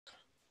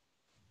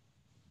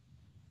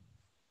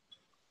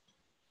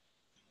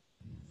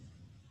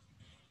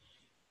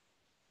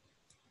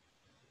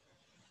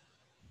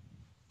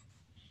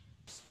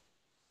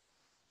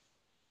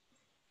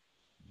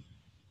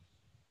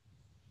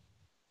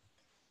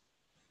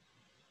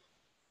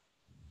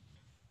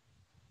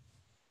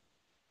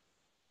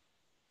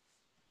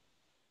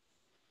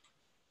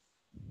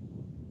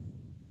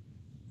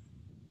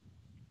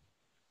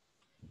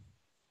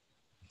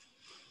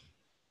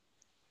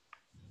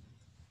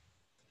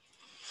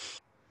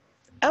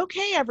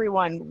Okay,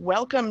 everyone,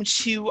 welcome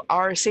to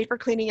our Safer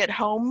Cleaning at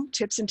Home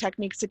Tips and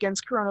Techniques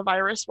Against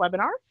Coronavirus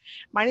webinar.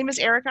 My name is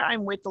Erica.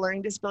 I'm with the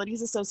Learning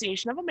Disabilities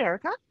Association of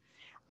America.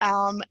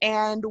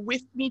 And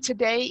with me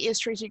today is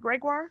Tracy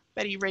Gregoire,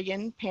 Betty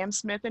Reagan, Pam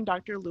Smith, and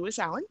Dr. Lewis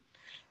Allen.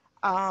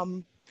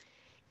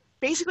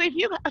 Basically,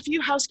 a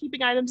few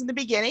housekeeping items in the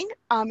beginning.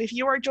 If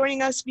you are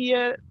joining us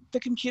via the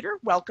computer,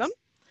 welcome.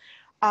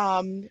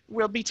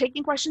 We'll be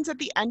taking questions at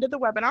the end of the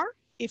webinar.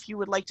 If you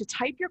would like to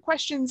type your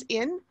questions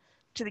in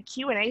to the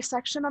Q&A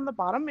section on the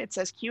bottom, it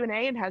says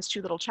Q&A and has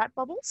two little chat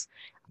bubbles.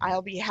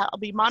 I'll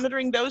be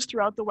monitoring those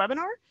throughout the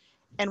webinar,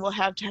 and we'll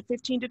have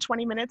 15 to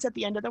 20 minutes at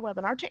the end of the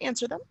webinar to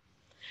answer them.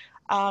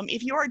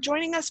 If you are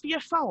joining us via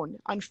phone,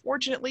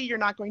 unfortunately, you're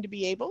not going to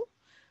be able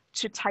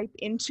to type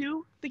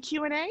into the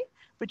Q&A,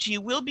 but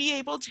you will be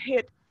able to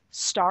hit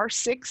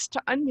 *6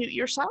 to unmute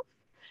yourself.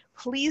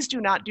 Please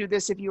do not do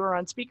this if you are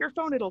on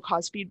speakerphone. It'll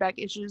cause feedback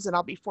issues and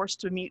I'll be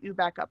forced to mute you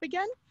back up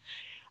again.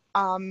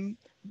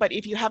 But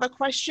if you have a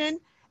question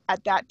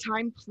at that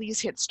time,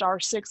 please hit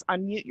 *6,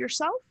 unmute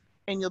yourself,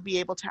 and you'll be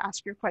able to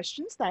ask your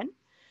questions then.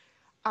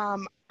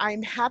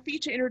 I'm happy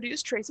to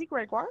introduce Tracy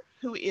Gregoire,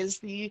 who is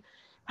the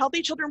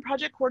Healthy Children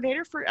Project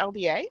Coordinator for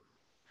LDA.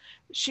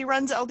 She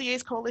runs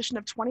LDA's coalition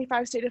of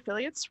 25 state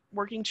affiliates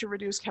working to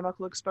reduce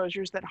chemical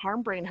exposures that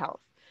harm brain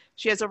health.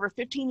 She has over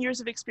 15 years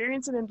of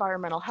experience in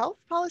environmental health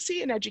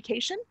policy and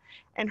education,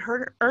 and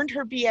earned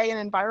her BA in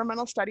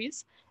environmental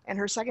studies and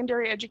her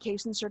secondary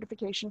education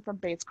certification from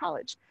Bates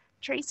College.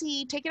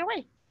 Tracy, take it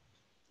away.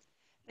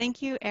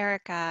 Thank you,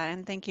 Erica,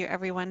 and thank you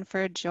everyone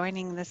for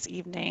joining this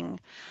evening.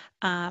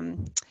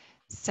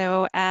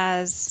 So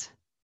as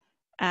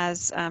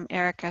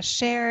Erica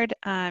shared,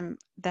 I'm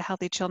the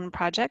Healthy Children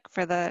Project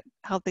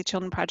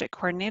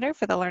Coordinator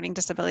for the Learning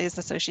Disabilities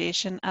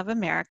Association of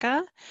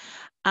America.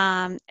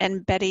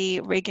 And Betty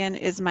Reagan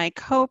is my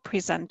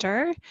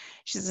co-presenter.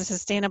 She's a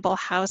sustainable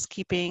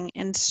housekeeping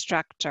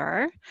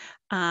instructor.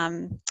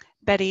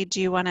 Betty, do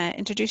you want to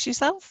introduce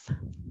yourself?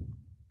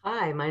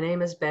 Hi, my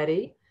name is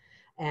Betty,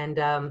 and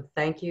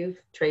thank you,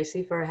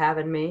 Tracy, for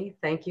having me.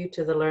 Thank you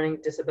to the Learning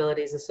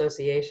Disabilities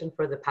Association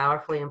for the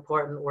powerfully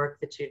important work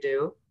that you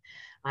do.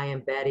 I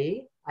am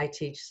Betty. I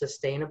teach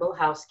sustainable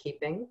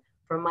housekeeping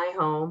from my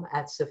home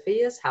at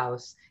Sophia's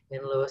house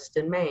in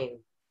Lewiston, Maine.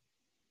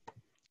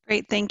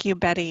 Great, thank you,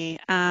 Betty.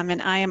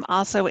 And I am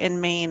also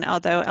in Maine,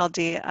 although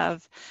LD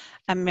of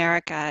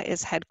America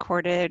is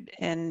headquartered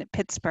in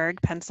Pittsburgh,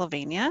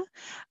 Pennsylvania.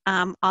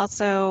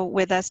 Also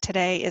with us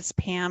today is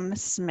Pam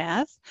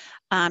Smith.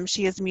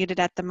 She is muted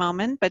at the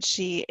moment, but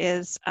she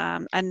is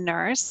a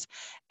nurse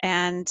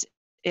and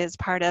is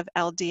part of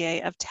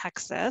LDA of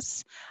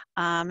Texas,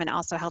 and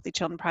also Healthy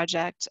Children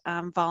Project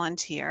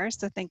volunteer.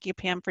 So thank you,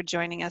 Pam, for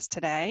joining us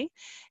today.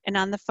 And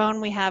on the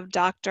phone, we have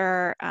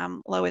Dr.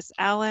 Lois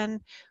Allen,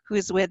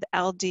 who's with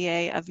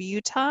LDA of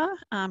Utah,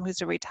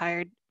 who's a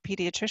retired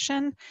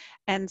pediatrician.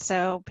 And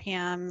so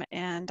Pam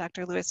and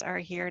Dr. Lewis are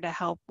here to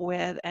help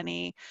with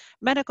any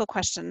medical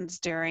questions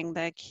during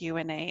the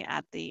Q&A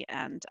at the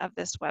end of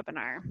this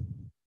webinar.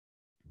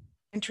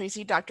 And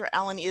Tracy, Dr.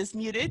 Allen is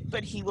muted,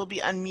 but he will be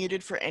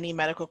unmuted for any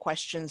medical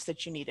questions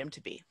that you need him to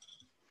be.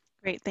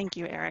 Great, thank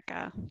you,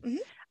 Erica.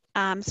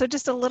 Mm-hmm. So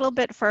just a little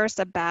bit first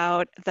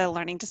about the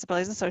Learning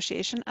Disabilities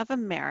Association of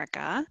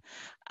America.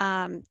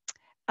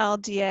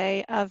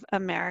 LDA of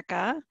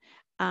America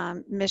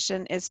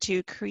mission is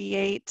to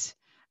create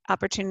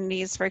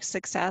opportunities for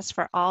success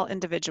for all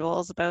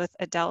individuals, both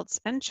adults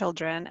and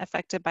children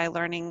affected by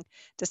learning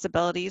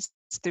disabilities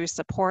through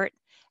support,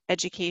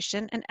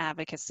 education, and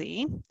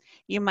advocacy.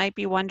 You might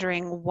be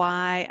wondering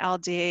why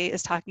LDA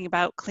is talking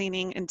about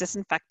cleaning and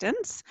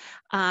disinfectants.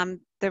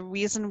 The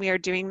reason we are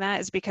doing that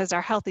is because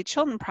our Healthy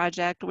Children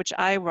Project, which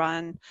I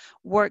run,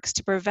 works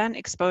to prevent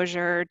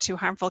exposure to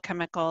harmful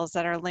chemicals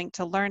that are linked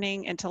to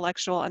learning,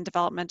 intellectual, and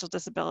developmental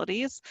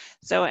disabilities.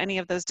 So any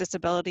of those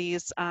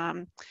disabilities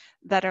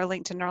that are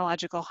linked to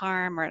neurological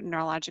harm or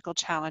neurological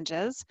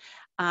challenges.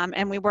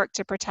 And we work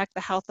to protect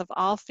the health of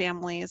all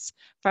families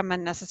from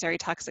unnecessary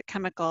toxic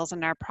chemicals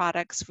in our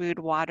products, food,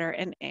 water,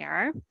 and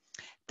air.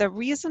 The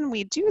reason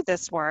we do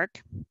this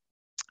work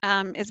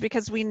is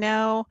because we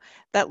know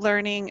that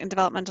learning and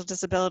developmental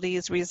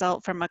disabilities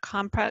result from a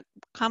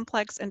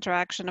complex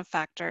interaction of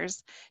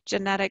factors: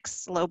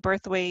 genetics, low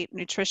birth weight,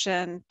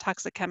 nutrition,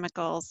 toxic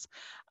chemicals.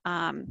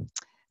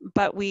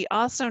 But we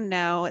also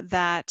know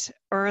that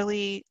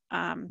early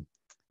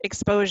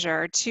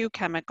exposure to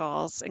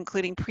chemicals,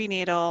 including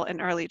prenatal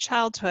and early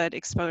childhood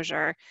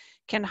exposure,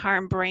 can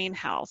harm brain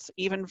health,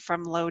 even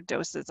from low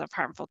doses of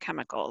harmful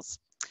chemicals.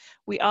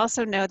 We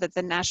also know that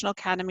the National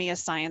Academy of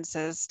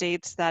Sciences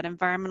states that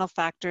environmental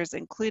factors,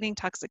 including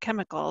toxic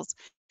chemicals,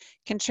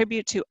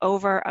 contribute to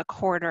over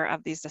 1/4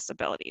 of these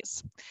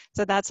disabilities.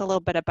 So that's a little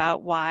bit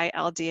about why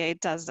LDA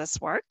does this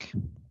work.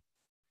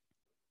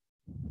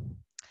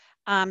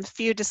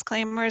 Few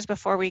disclaimers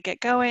before we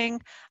get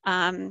going.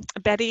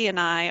 Betty and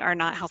I are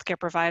not healthcare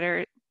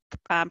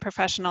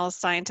professionals,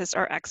 scientists,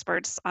 or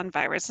experts on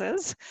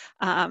viruses.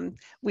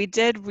 We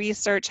did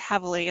research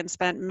heavily and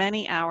spent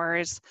many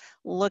hours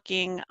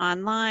looking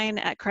online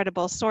at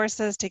credible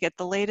sources to get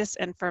the latest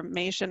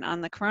information on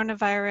the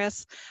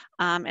coronavirus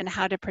and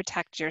how to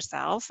protect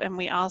yourself. And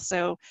we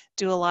also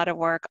do a lot of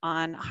work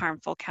on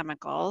harmful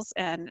chemicals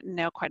and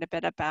know quite a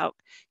bit about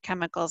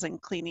chemicals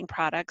and cleaning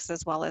products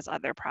as well as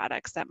other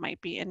products that might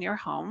be in your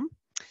home.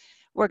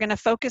 We're going to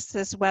focus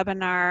this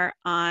webinar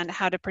on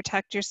how to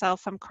protect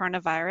yourself from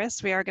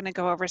coronavirus. We are going to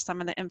go over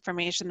some of the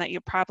information that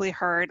you probably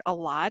heard a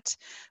lot,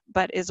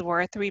 but is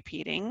worth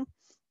repeating.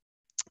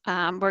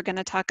 We're going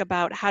to talk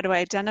about how to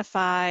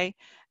identify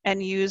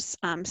and use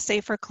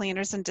safer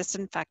cleaners and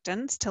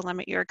disinfectants to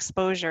limit your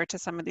exposure to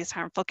some of these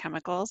harmful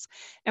chemicals.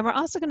 And we're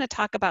also going to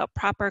talk about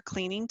proper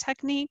cleaning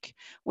technique,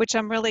 which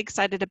I'm really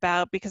excited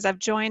about because I've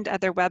joined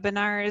other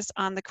webinars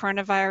on the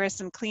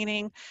coronavirus and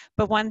cleaning,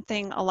 but one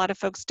thing a lot of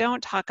folks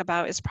don't talk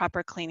about is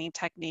proper cleaning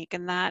technique,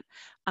 and that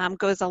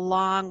goes a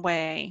long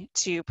way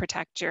to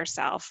protect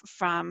yourself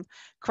from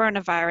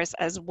coronavirus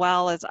as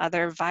well as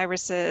other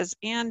viruses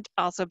and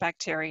also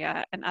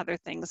bacteria and other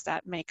things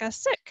that make us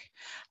sick.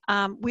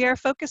 We are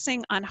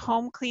focusing on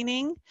home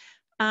cleaning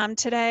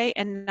today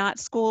and not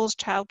schools,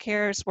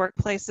 childcares,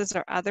 workplaces,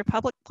 or other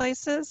public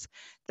places.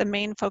 The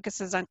main focus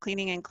is on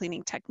cleaning and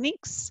cleaning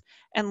techniques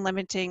and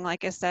limiting,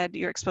 like I said,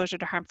 your exposure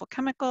to harmful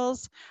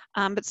chemicals.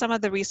 But some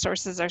of the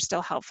resources are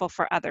still helpful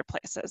for other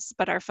places,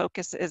 but our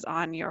focus is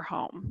on your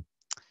home.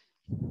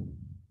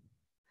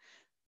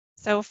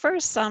 So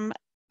first, some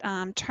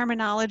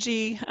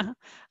terminology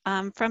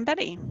from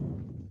Betty.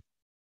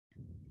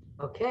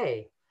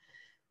 Okay,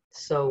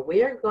 so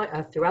we are going,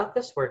 throughout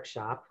this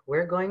workshop,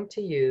 we're going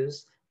to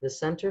use the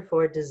Center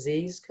for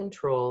Disease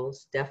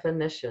Control's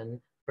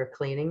definition for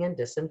cleaning and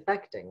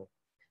disinfecting.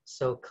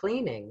 So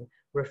cleaning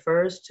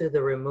refers to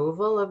the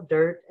removal of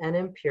dirt and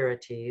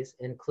impurities,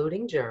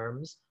 including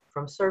germs,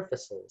 from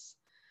surfaces.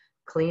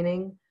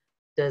 Cleaning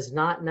does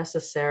not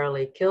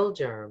necessarily kill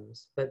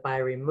germs, but by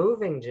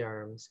removing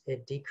germs,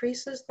 it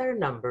decreases their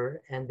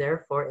number and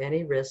therefore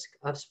any risk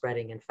of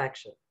spreading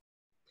infection.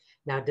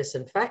 Now,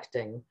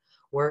 disinfecting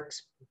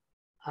works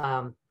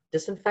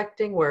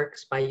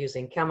by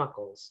using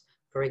chemicals.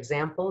 For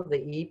example, the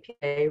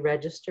EPA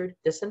registered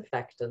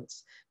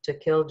disinfectants to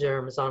kill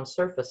germs on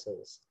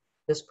surfaces.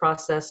 This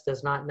process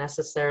does not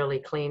necessarily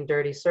clean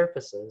dirty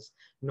surfaces,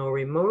 nor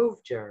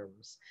remove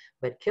germs,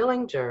 but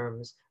killing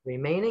germs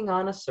remaining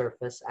on a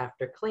surface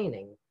after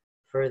cleaning,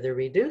 further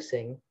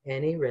reducing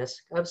any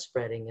risk of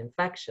spreading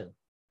infection.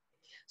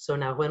 So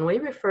now when we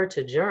refer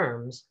to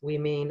germs, we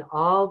mean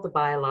all the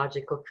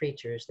biological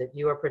creatures that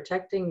you are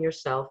protecting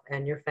yourself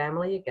and your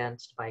family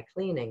against by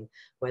cleaning,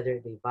 whether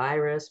it be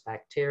virus,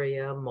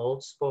 bacteria,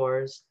 mold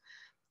spores.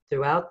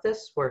 Throughout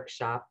this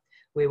workshop,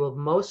 we will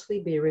mostly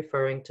be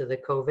referring to the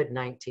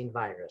COVID-19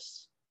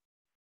 virus.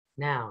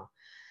 Now,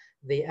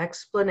 the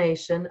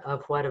explanation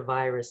of what a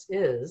virus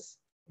is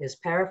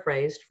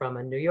paraphrased from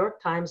a New York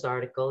Times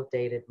article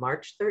dated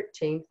March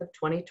 13th of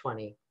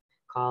 2020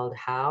 called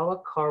How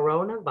a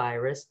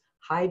Coronavirus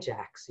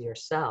Hijacks Your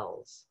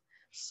Cells.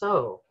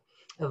 So,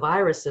 a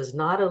virus is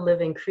not a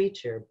living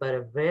creature, but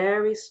a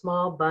very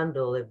small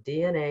bundle of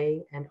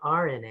DNA and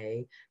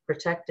RNA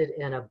protected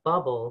in a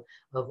bubble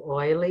of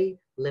oily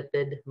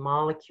lipid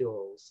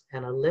molecules.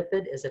 And a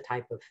lipid is a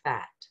type of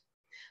fat.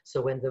 So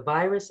when the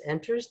virus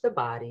enters the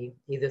body,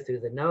 either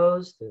through the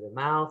nose, through the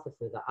mouth, or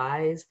through the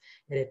eyes,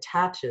 it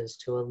attaches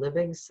to a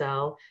living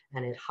cell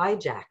and it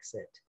hijacks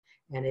it.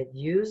 And it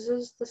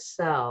uses the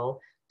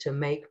cell to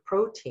make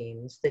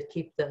proteins that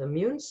keep the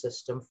immune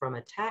system from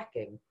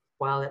attacking,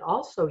 while it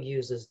also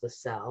uses the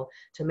cell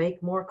to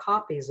make more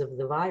copies of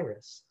the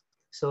virus.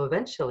 So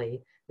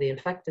eventually, the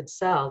infected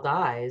cell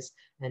dies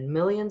and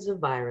millions of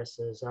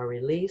viruses are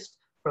released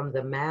from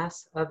the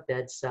mass of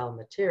dead cell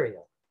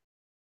material.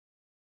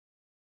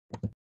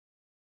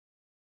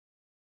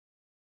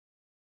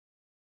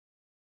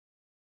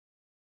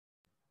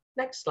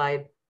 Next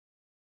slide.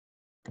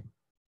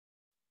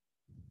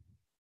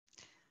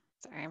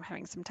 Sorry, I'm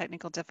having some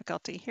technical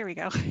difficulty. Here we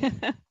go.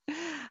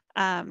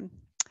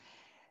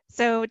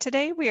 So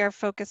today we are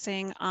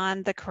focusing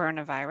on the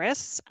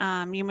coronavirus.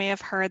 You may have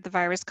heard the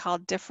virus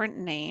called different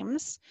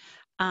names.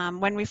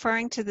 When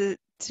referring to the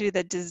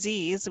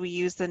disease, we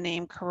use the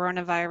name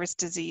coronavirus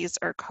disease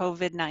or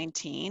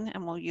COVID-19,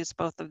 and we'll use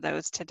both of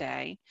those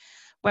today.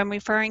 When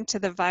referring to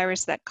the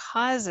virus that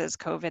causes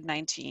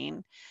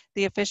COVID-19,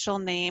 the official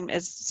name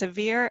is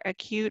Severe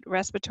Acute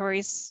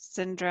Respiratory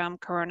Syndrome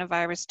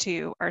Coronavirus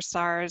 2, or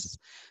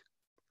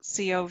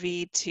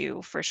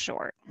SARS-CoV-2 for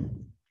short.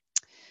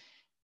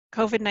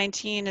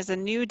 COVID-19 is a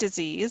new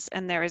disease,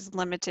 and there is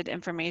limited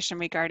information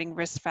regarding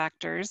risk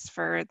factors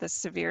for the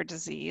severe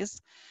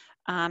disease.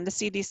 The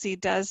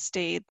CDC does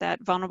state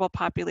that vulnerable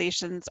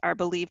populations are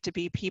believed to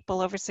be people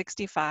over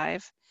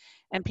 65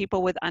 and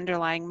people with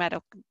underlying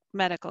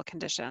medical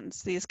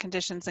conditions. These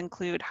conditions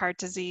include heart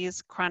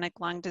disease, chronic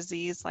lung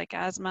disease like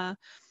asthma,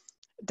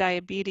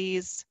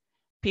 diabetes,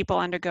 people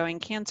undergoing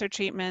cancer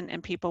treatment,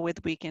 and people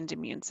with weakened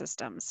immune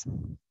systems.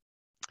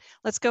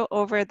 Let's go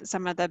over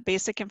some of the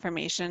basic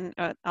information,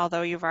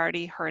 although you've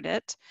already heard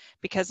it,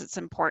 because it's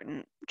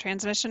important.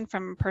 Transmission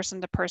from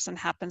person to person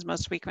happens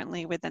most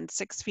frequently within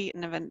 6 feet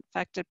of an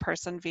infected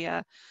person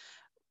via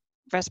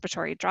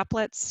respiratory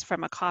droplets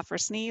from a cough or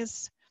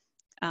sneeze,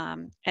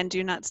 and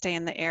do not stay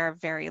in the air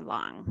very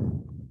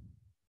long.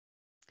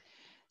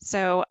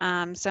 So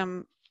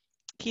some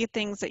key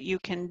things that you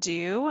can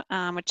do,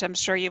 which I'm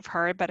sure you've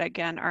heard, but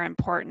again, are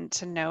important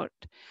to note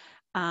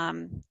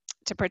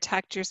to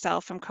protect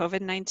yourself from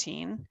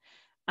COVID-19.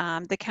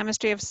 The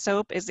chemistry of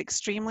soap is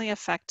extremely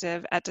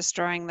effective at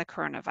destroying the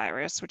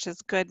coronavirus, which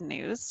is good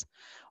news.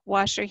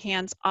 Wash your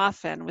hands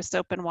often with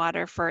soap and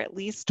water for at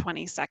least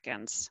 20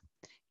 seconds.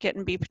 Get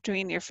in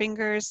between your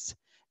fingers.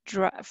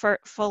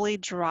 Fully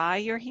dry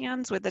your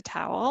hands with a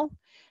towel,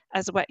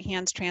 as wet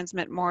hands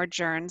transmit more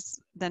germs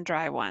than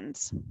dry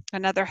ones.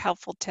 Another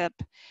helpful tip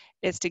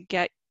is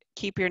to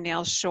keep your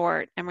nails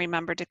short and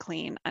remember to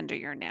clean under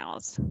your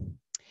nails.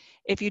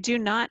 If you do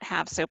not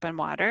have soap and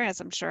water, as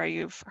I'm sure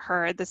you've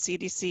heard, the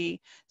CDC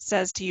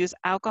says to use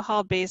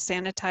alcohol-based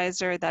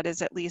sanitizer that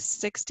is at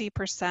least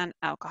 60%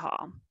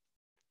 alcohol.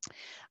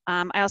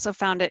 I also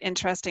found it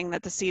interesting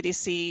that the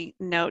CDC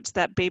notes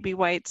that baby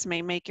wipes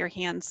may make your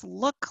hands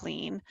look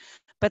clean,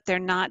 but they're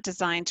not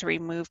designed to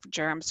remove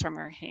germs from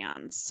your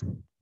hands.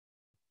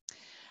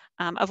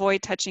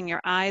 Avoid touching your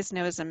eyes,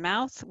 nose, and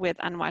mouth with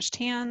unwashed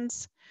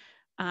hands.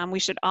 We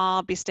should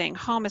all be staying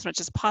home as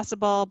much as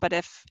possible, but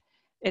if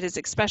it is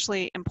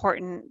especially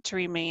important to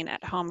remain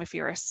at home if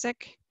you are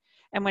sick.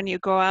 And when you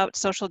go out,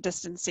 social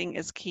distancing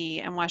is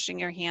key, and washing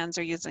your hands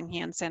or using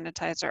hand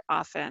sanitizer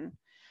often.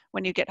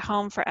 When you get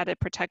home, for added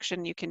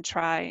protection, you can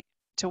try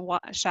to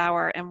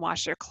shower and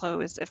wash your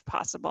clothes if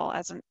possible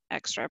as an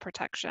extra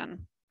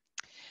protection.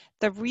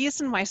 The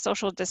reason why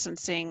social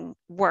distancing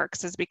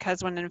works is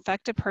because when an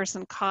infected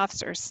person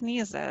coughs or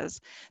sneezes,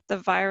 the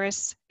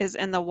virus is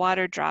in the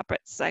water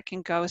droplets that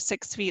can go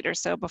 6 feet or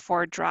so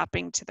before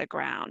dropping to the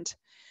ground.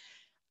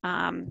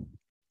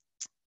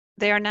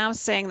 They are now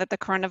saying that the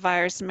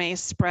coronavirus may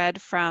spread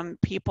from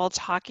people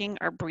talking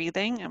or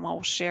breathing, and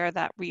we'll share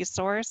that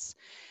resource.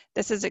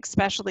 This is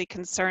especially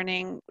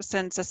concerning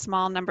since a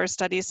small number of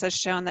studies has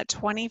shown that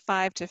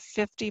 25 to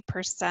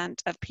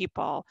 50% of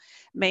people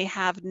may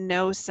have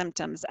no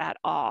symptoms at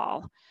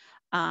all.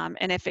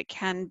 And if it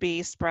can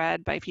be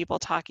spread by people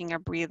talking or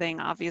breathing,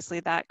 obviously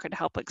that could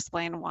help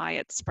explain why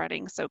it's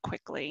spreading so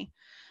quickly.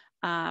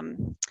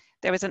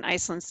 There was an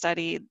Iceland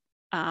study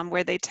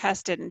where they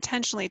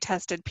intentionally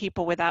tested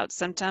people without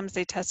symptoms.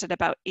 They tested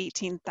about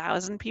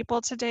 18,000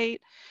 people to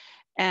date,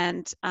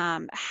 and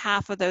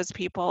half of those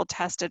people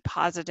tested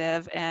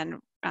positive and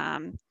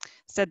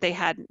said they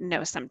had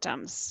no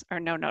symptoms or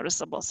no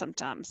noticeable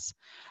symptoms.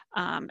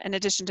 In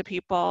addition to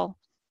people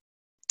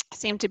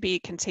seem to be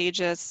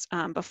contagious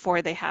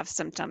before they have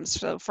symptoms.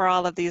 So for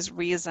all of these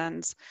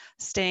reasons,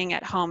 staying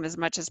at home as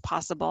much as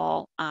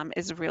possible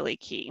is really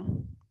key.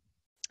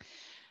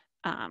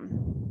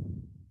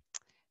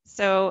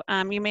 So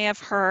you may have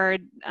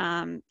heard,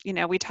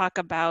 we talk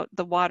about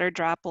the water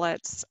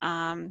droplets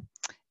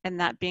and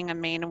that being a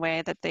main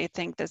way that they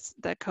think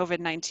the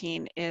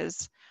COVID-19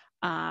 is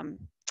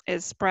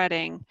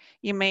spreading.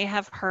 You may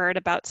have heard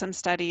about some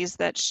studies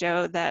that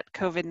show that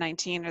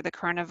COVID-19 or the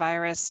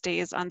coronavirus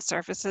stays on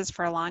surfaces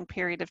for a long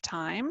period of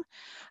time,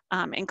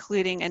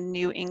 including a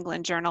New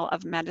England Journal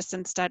of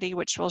Medicine study,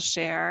 which we'll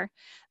share.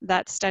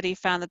 That study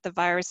found that the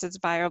virus is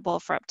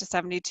viable for up to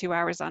 72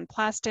 hours on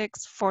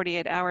plastics,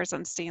 48 hours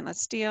on stainless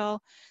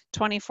steel,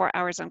 24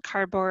 hours on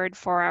cardboard,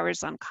 4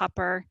 hours on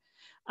copper.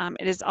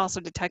 It is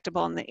also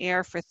detectable in the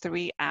air for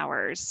 3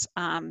 hours.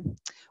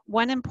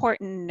 One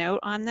important note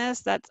on this,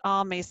 that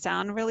all may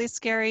sound really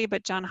scary,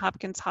 but Johns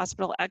Hopkins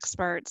Hospital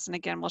experts, and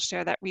again, we'll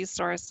share that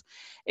resource,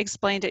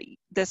 explained it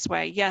this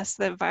way. Yes,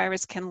 the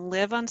virus can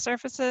live on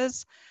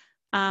surfaces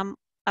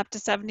up to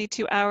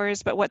 72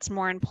 hours, but what's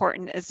more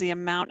important is the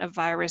amount of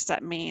virus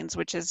that means,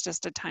 which is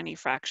just a tiny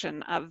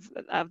fraction of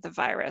the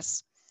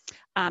virus.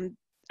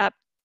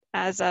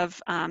 As of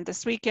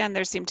this weekend,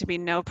 there seemed to be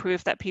no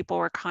proof that people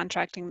were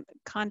contracting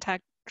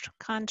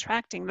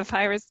the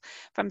virus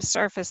from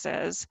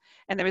surfaces,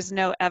 and there was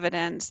no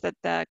evidence that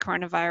the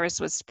coronavirus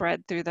was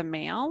spread through the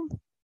mail.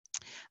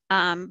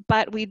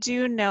 But we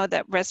do know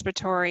that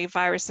respiratory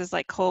viruses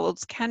like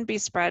colds can be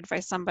spread by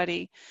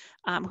somebody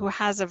who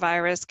has a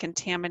virus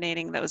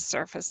contaminating those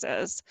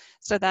surfaces.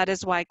 So that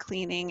is why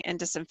cleaning and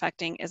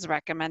disinfecting is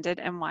recommended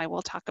and why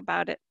we'll talk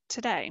about it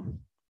today.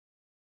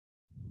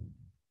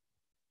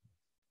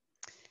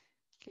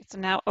 Okay, so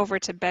now over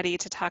to Betty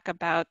to talk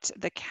about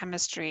the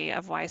chemistry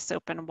of why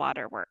soap and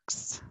water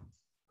works.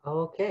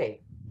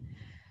 Okay.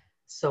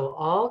 So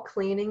all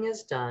cleaning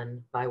is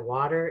done by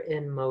water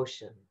in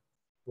motion.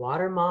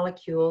 Water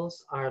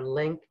molecules are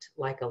linked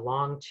like a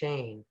long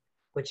chain,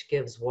 which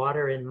gives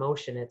water in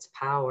motion its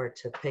power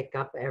to pick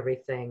up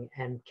everything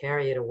and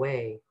carry it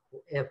away,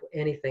 if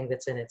anything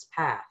that's in its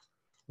path.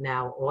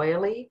 Now,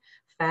 oily,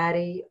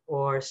 fatty,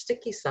 or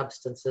sticky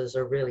substances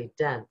are really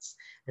dense,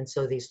 and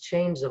so these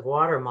chains of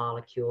water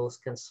molecules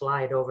can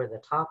slide over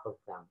the top of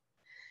them.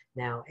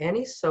 Now,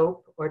 any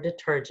soap or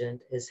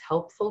detergent is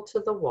helpful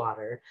to the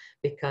water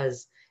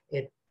because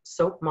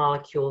soap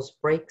molecules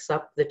breaks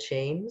up the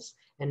chains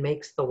and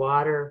makes the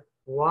water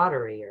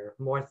waterier,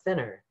 more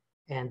thinner.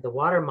 And the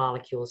water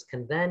molecules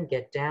can then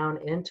get down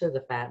into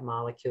the fat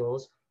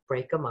molecules,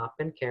 break them up,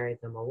 and carry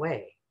them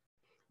away.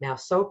 Now,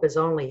 soap is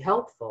only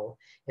helpful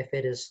if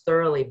it is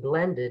thoroughly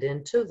blended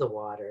into the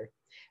water.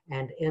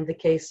 And in the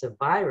case of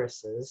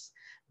viruses,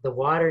 the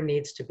water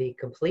needs to be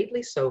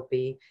completely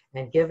soapy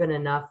and given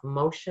enough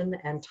motion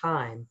and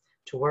time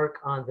to work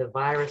on the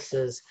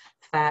virus's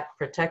fat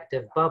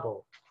protective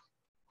bubble.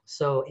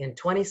 So in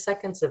 20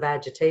 seconds of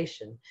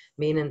agitation,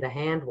 meaning the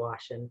hand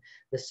washing,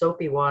 the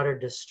soapy water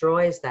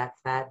destroys that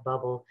fat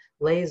bubble,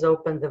 lays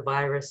open the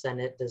virus, and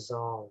it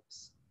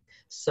dissolves.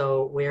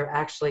 So we're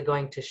actually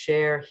going to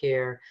share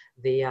here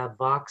the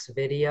Vox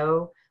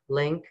video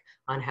link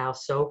on how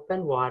soap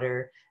and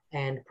water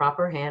and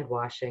proper hand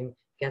washing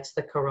gets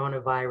the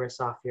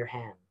coronavirus off your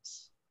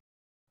hands.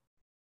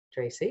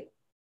 Tracy?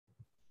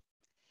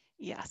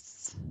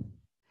 Yes.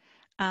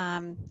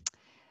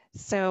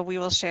 So we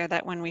will share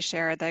that when we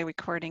share the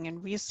recording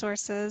and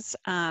resources.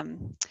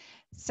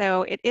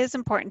 So it is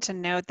important to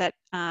note that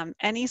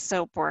any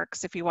soap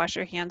works if you wash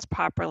your hands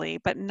properly,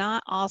 but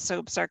not all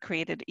soaps are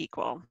created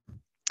equal.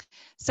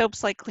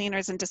 Soaps like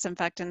cleaners and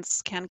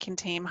disinfectants can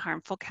contain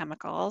harmful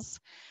chemicals.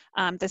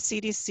 The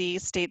CDC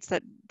states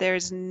that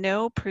there's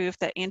no proof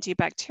that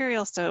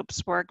antibacterial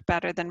soaps work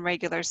better than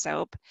regular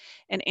soap,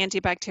 and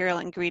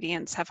antibacterial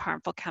ingredients have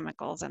harmful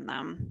chemicals in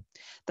them.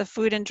 The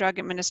Food and Drug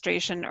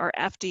Administration, or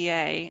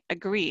FDA,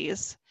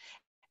 agrees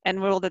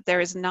and ruled that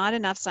there is not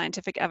enough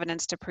scientific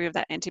evidence to prove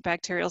that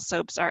antibacterial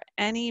soaps are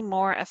any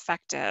more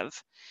effective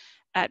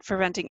at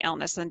preventing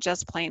illness than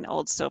just plain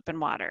old soap and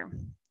water.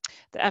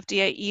 The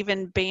FDA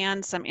even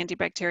banned some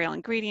antibacterial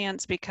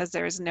ingredients because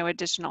there is no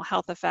additional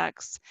health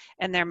effects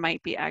and there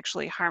might be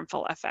actually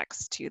harmful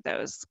effects to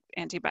those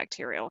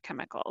antibacterial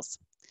chemicals.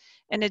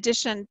 In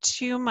addition,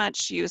 too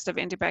much use of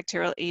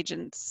antibacterial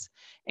agents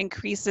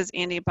increases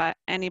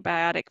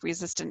antibiotic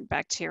resistant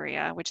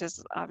bacteria, which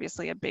is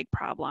obviously a big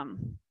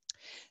problem.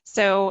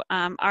 So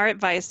our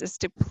advice is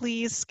to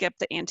please skip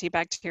the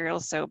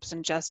antibacterial soaps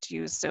and just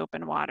use soap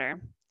and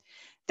water.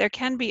 There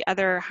can be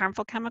other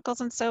harmful chemicals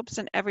in soaps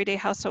and everyday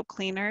household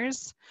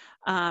cleaners,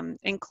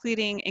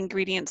 including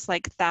ingredients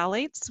like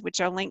phthalates,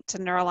 which are linked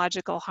to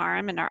neurological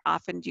harm and are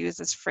often used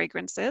as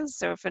fragrances.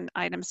 So if an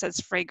item says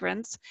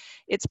fragrance,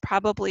 it's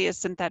probably a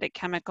synthetic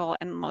chemical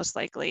and most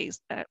likely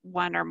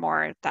one or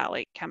more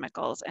phthalate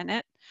chemicals in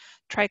it.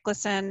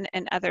 Triclosan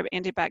and other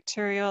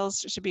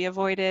antibacterials should be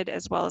avoided,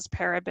 as well as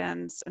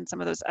parabens and some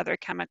of those other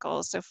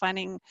chemicals. So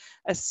finding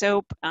a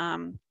soap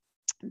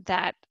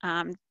that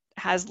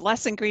has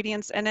less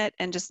ingredients in it,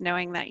 and just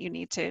knowing that you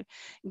need to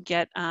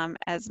get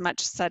as much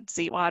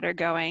sudsy water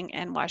going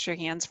and wash your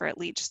hands for at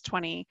least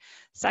 20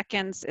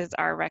 seconds is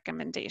our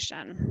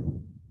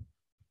recommendation.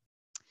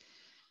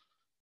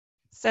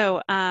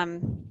 So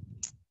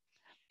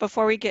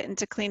before we get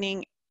into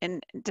cleaning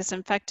and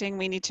disinfecting,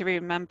 we need to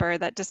remember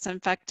that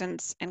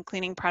disinfectants and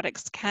cleaning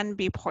products can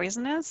be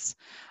poisonous.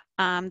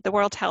 The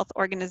World Health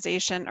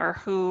Organization, or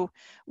WHO,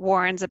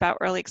 warns about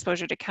early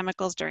exposure to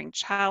chemicals during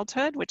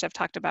childhood, which I've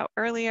talked about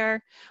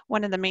earlier.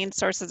 One of the main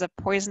sources of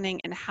poisoning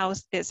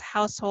is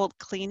household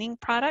cleaning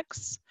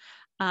products.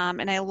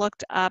 And I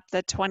looked up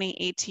the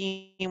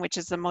 2018, which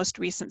is the most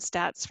recent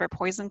stats for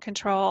poison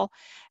control,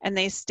 and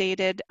they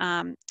stated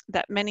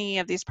that many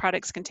of these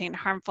products contain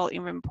harmful,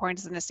 even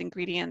poisonous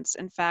ingredients.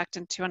 In fact,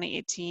 in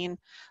 2018,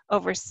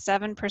 over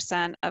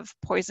 7% of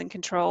poison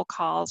control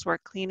calls were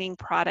cleaning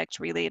product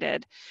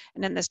related.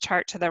 And in this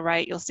chart to the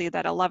right, you'll see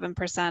that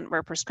 11%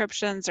 were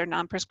prescriptions or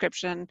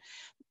non-prescription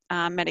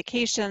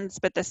medications,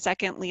 but the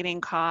second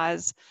leading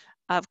cause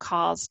of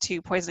calls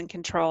to poison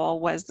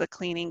control was the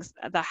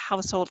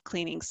household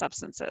cleaning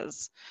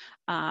substances,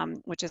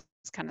 which is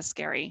kind of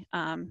scary.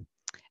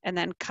 And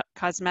then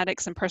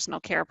cosmetics and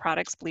personal care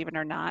products, believe it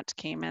or not,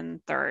 came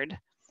in third.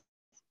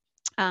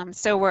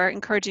 So we're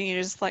encouraging you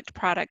to select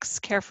products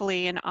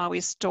carefully and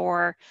always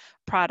store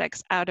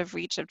products out of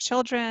reach of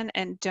children,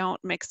 and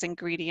don't mix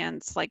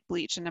ingredients like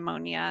bleach and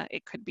ammonia.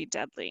 It could be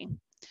deadly.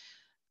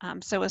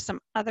 So with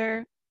some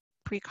other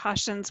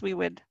precautions we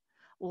would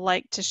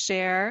like to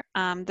share,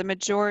 the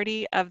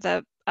majority of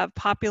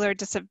popular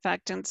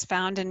disinfectants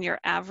found in your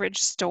average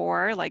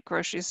store, like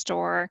grocery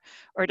store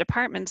or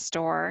department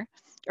store,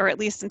 or at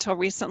least until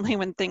recently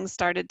when things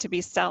started to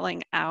be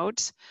selling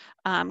out,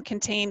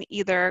 contain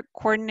either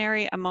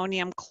quaternary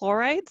ammonium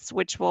chlorides,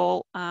 which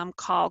we'll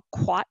call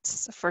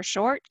QUATS for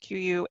short,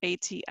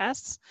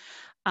 QUATS,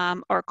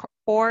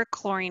 or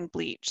chlorine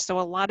bleach. So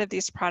a lot of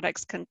these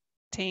products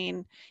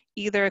contain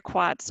either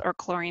QUATS or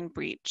chlorine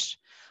bleach.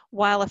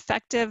 While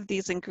effective,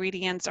 these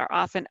ingredients are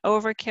often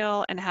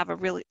overkill and have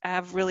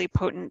really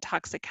potent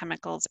toxic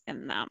chemicals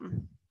in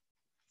them.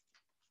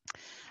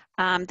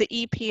 The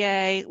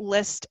EPA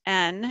List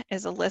N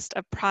is a list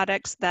of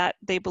products that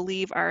they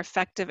believe are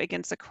effective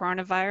against the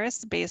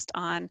coronavirus based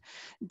on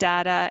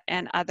data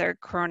and other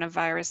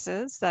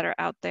coronaviruses that are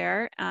out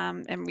there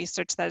and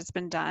research that has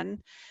been done.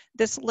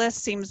 This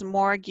list seems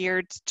more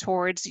geared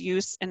towards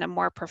use in a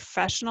more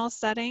professional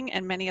setting,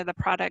 and many of the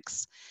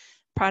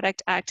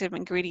product active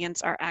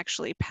ingredients are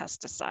actually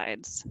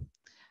pesticides.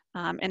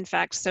 In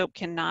fact, soap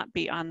cannot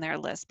be on their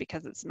list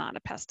because it's not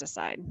a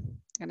pesticide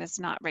and it's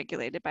not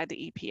regulated by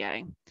the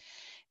EPA.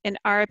 In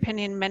our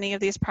opinion, many of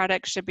these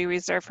products should be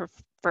reserved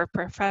for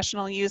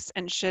professional use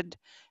and should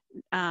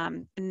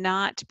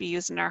not be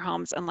used in our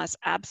homes unless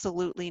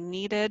absolutely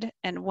needed,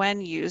 and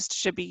when used,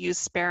 should be used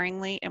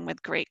sparingly and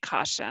with great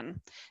caution.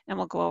 And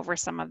we'll go over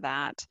some of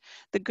that.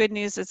 The good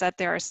news is that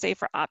there are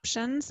safer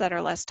options that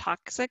are less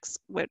toxic,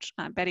 which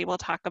Betty will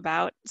talk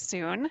about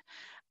soon.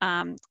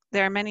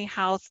 There are many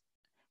health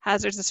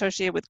hazards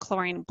associated with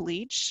chlorine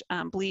bleach.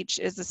 Bleach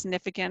is a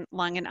significant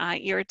lung and eye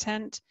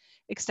irritant.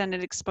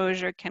 Extended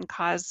exposure can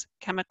cause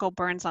chemical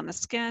burns on the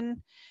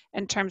skin.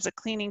 In terms of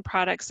cleaning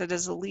products, it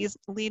is a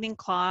leading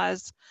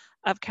cause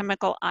of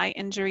chemical eye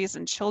injuries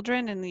in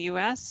children in the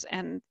US,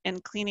 and in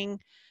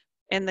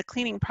the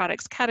cleaning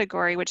products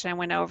category, which I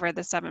went over the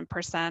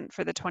 7%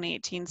 for the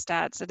 2018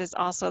 stats, it is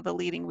also the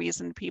leading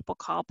reason people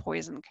call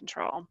poison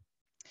control.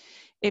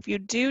 If you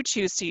do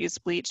choose to use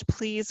bleach,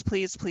 please,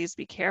 please, please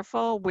be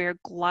careful. Wear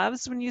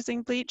gloves when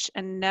using bleach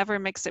and never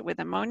mix it with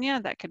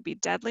ammonia. That could be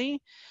deadly.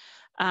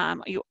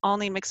 You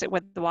only mix it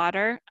with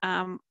water.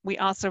 We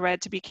also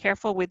read to be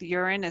careful with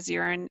urine, as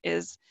urine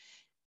is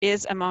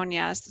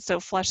ammonia, so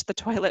flush the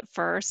toilet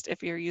first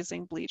if you're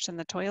using bleach in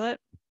the toilet.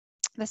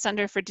 The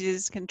Center for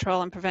Disease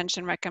Control and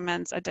Prevention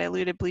recommends a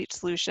diluted bleach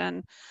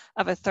solution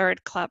of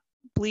 1/3 cup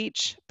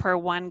bleach per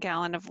 1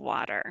 gallon of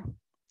water.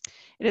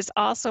 It is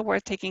also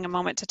worth taking a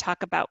moment to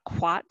talk about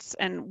QUATs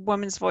and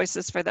Women's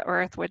Voices for the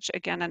Earth, which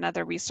again,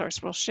 another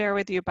resource we'll share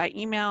with you by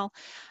email,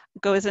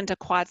 goes into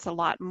QUATs a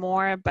lot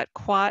more, but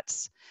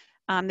QUATs,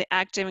 the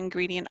active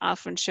ingredient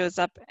often shows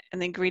up in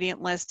the ingredient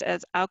list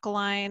as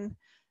alkaline,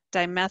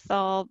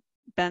 dimethyl,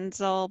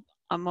 benzyl,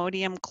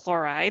 ammonium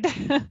chloride.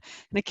 And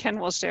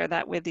again, we'll share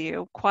that with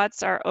you.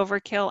 QUATs are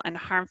overkill and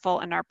harmful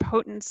and are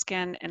potent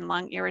skin and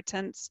lung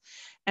irritants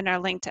and are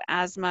linked to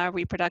asthma,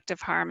 reproductive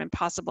harm, and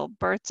possible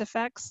birth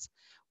defects.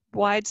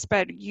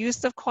 Widespread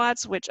use of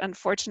QUATs, which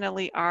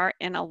unfortunately are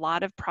in a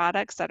lot of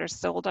products that are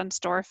sold on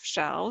store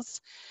shelves,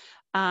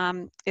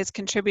 is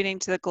contributing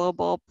to the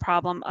global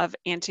problem of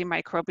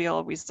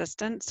antimicrobial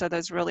resistance. So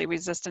there's really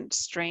resistant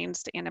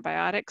strains to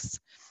antibiotics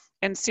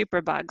and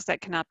superbugs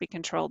that cannot be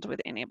controlled with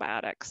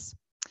antibiotics.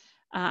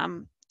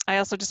 I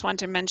also just want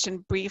to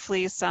mention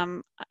briefly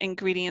some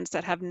ingredients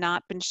that have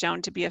not been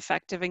shown to be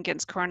effective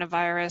against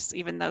coronavirus,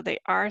 even though they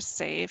are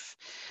safe.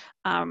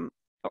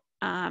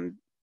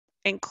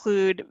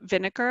 Include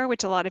vinegar,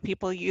 which a lot of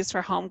people use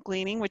for home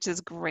cleaning, which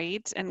is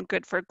great and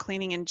good for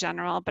cleaning in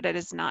general, but it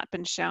has not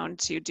been shown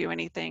to do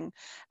anything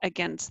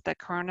against the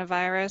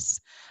coronavirus.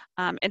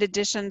 In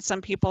addition,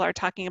 some people are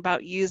talking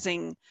about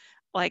using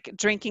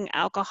drinking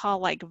alcohol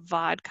like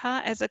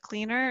vodka as a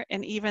cleaner,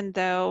 and even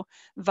though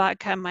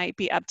vodka might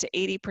be up to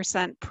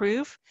 80%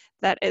 proof,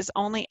 that is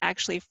only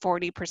actually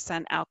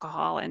 40%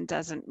 alcohol and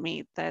doesn't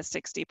meet the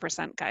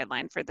 60%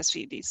 guideline for the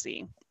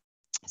CDC.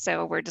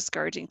 So we're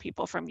discouraging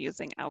people from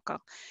using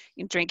alcohol,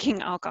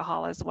 drinking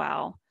alcohol as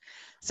well.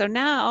 So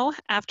now,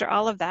 after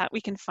all of that,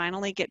 we can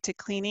finally get to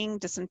cleaning,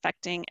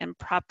 disinfecting, and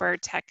proper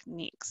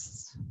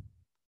techniques.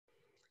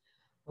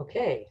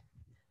 Okay,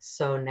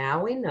 so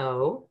now we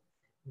know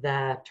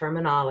the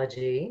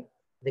terminology,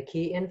 the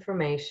key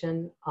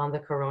information on the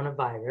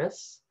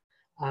coronavirus.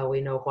 We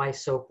know why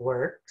soap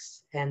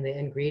works and the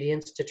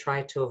ingredients to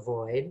try to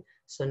avoid.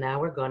 So now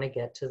we're going to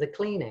get to the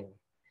cleaning.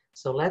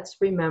 So let's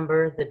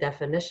remember the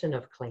definition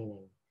of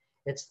cleaning.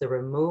 It's the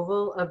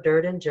removal of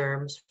dirt and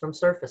germs from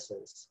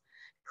surfaces.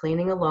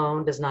 Cleaning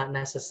alone does not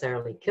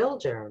necessarily kill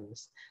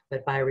germs,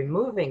 but by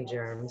removing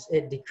germs,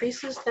 it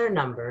decreases their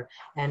number,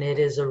 and it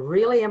is a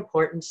really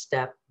important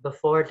step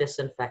before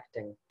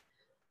disinfecting.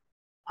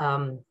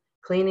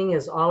 Cleaning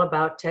is all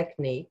about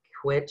technique,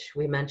 which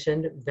we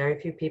mentioned very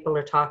few people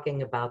are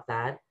talking about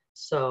that.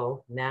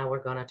 So now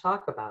we're going to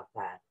talk about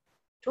that.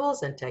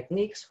 Tools and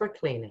techniques for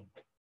cleaning.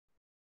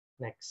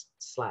 Next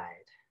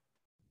slide.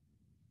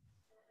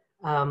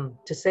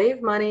 To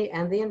save money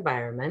and the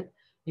environment,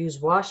 use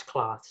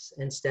washcloths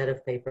instead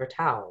of paper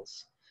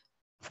towels.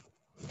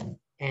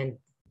 And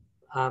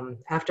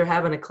after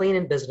having a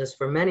cleaning business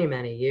for many,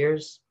 many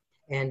years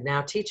and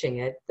now teaching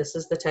it, this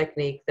is the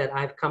technique that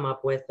I've come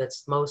up with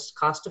that's most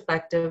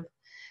cost-effective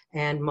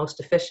and most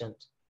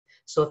efficient.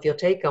 So if you'll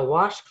take a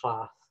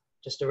washcloth,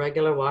 just a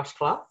regular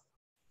washcloth,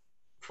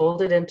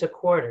 fold it into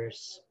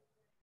quarters,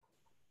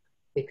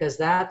 because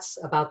that's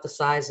about the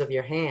size of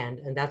your hand,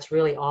 and that's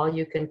really all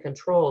you can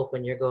control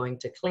when you're going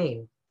to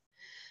clean.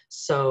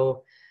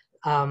 So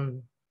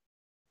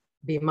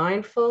be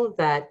mindful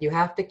that you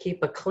have to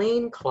keep a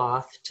clean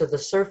cloth to the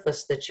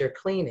surface that you're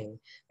cleaning,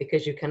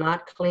 because you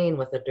cannot clean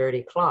with a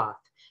dirty cloth.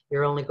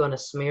 You're only going to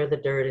smear the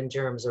dirt and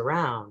germs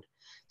around.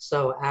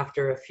 So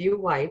after a few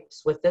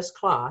wipes with this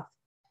cloth,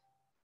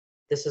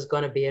 this is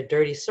going to be a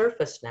dirty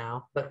surface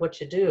now, but what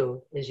you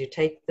do is you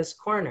take this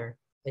corner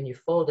and you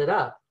fold it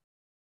up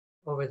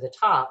over the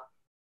top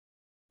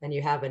and you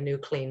have a new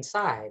clean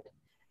side.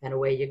 And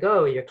away you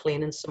go, you're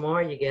cleaning some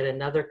more, you get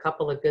another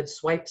couple of good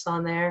swipes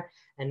on there,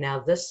 and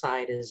now this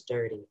side is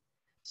dirty.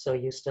 So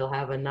you still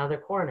have another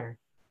corner.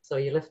 So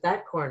you lift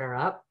that corner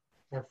up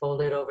and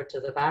fold it over to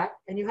the back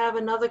and you have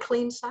another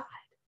clean side.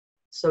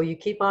 So you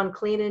keep on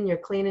cleaning, you're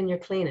cleaning, you're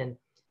cleaning.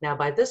 Now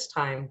by this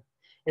time,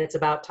 it's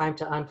about time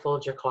to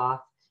unfold your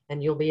cloth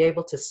and you'll be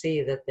able to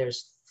see that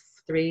there's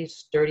 3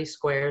 dirty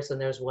squares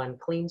and there's 1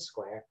 clean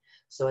square.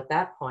 So at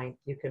that point,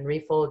 you can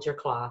refold your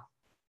cloth.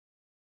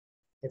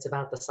 It's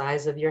about the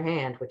size of your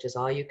hand, which is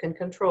all you can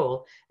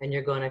control, and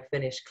you're going to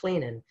finish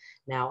cleaning.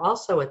 Now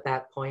also at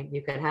that point,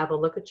 you can have a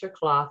look at your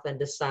cloth and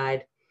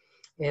decide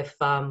if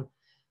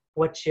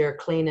what you're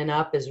cleaning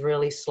up is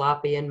really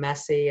sloppy and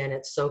messy and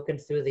it's soaking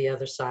through the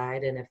other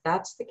side. And if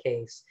that's the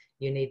case,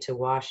 you need to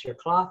wash your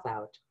cloth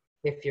out.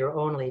 If you're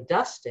only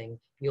dusting,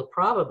 you'll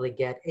probably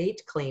get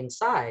 8 clean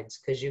sides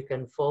because you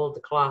can fold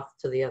the cloth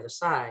to the other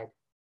side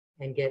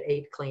and get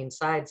 8 clean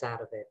sides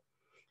out of it.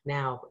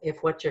 Now,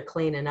 if what you're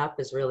cleaning up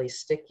is really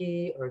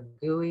sticky or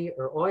gooey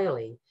or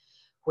oily,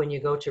 when you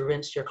go to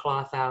rinse your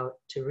cloth out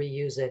to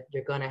reuse it,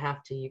 you're going to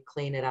have to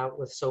clean it out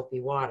with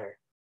soapy water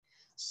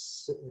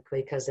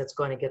because it's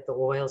going to get the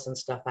oils and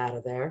stuff out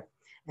of there.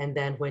 And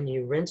then when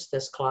you rinse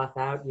this cloth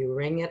out, you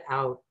wring it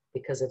out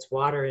because it's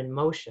water in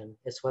motion.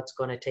 It's what's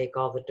going to take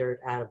all the dirt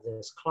out of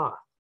this cloth.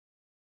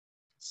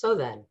 So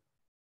then,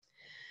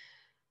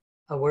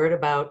 a word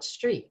about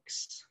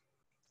streaks.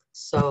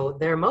 So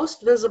they're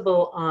most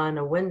visible on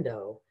a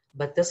window,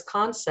 but this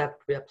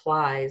concept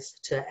applies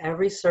to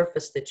every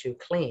surface that you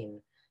clean.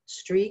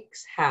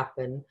 Streaks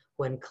happen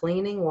when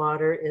cleaning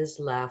water is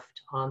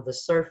left on the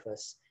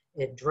surface.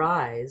 It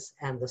dries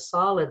and the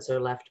solids are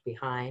left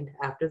behind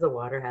after the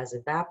water has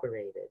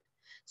evaporated.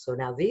 So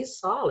now these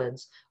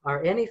solids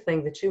are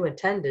anything that you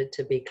intended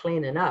to be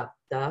cleaning up,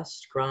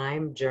 dust,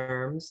 grime,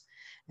 germs,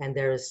 and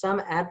there is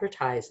some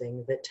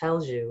advertising that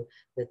tells you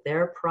that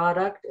their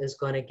product is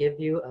going to give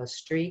you a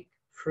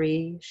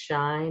streak-free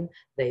shine.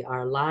 They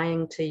are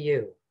lying to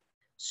you.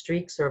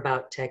 Streaks are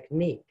about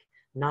technique,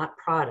 not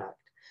product.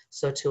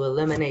 So to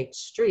eliminate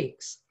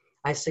streaks,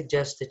 I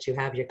suggest that you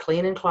have your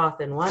cleaning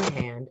cloth in one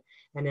hand,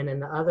 and then in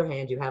the other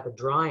hand, you have a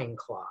drying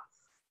cloth.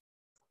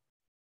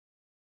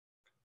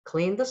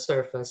 Clean the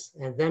surface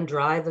and then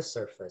dry the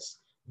surface.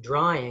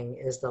 Drying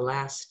is the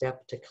last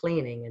step to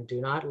cleaning, and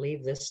do not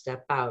leave this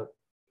step out.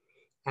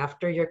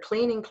 After your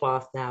cleaning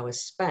cloth now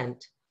is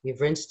spent,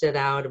 you've rinsed it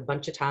out a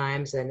bunch of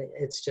times and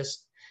it's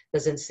just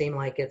doesn't seem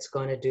like it's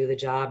going to do the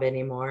job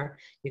anymore.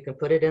 You can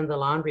put it in the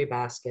laundry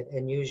basket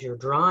and use your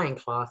drying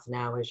cloth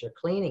now as your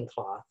cleaning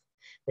cloth.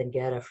 Then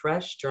get a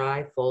fresh,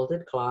 dry,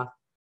 folded cloth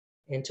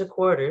into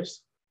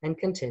quarters and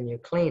continue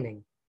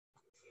cleaning.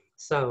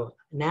 So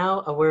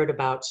now a word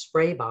about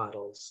spray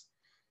bottles.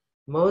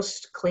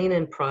 Most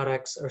cleaning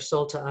products are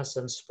sold to us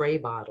in spray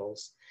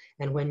bottles,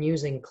 and when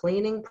using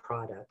cleaning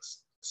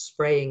products,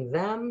 spraying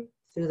them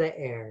through the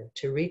air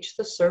to reach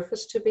the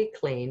surface to be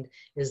cleaned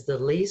is the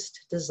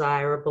least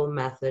desirable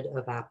method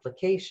of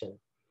application.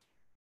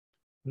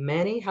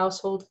 Many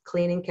household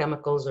cleaning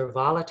chemicals are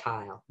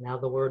volatile. Now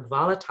the word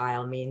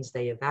volatile means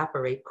they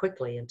evaporate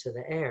quickly into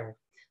the air.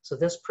 So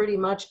this pretty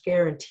much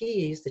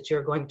guarantees that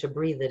you're going to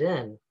breathe it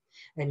in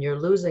and you're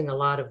losing a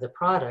lot of the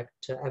product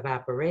to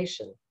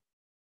evaporation.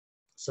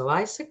 So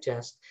I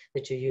suggest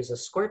that you use a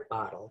squirt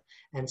bottle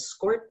and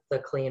squirt the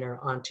cleaner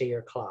onto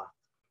your cloth.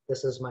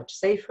 This is much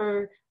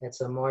safer,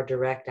 it's a more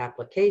direct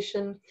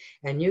application,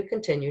 and you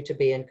continue to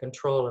be in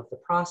control of the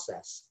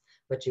process.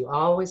 But you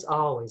always,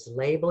 always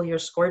label your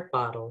squirt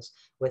bottles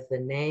with the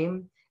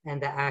name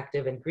and the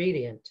active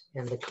ingredient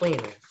in the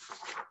cleaner.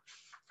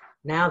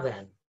 Now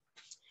then,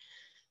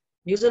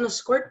 using a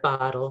squirt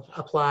bottle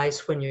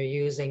applies when you're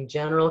using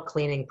general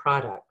cleaning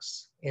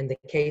products. In the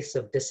case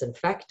of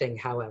disinfecting,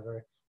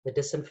 however, the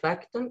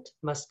disinfectant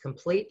must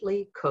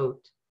completely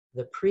coat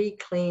the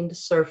pre-cleaned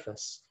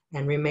surface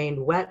and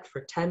remain wet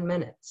for 10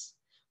 minutes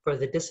for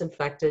the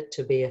disinfectant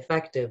to be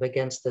effective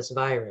against this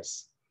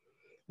virus.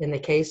 In the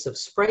case of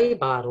spray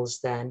bottles,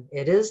 then,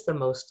 it is the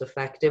most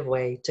effective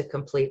way to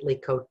completely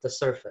coat the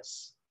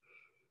surface.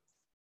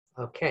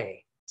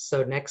 Okay,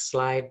 so next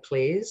slide,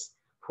 please.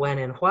 When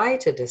and why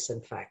to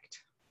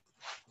disinfect.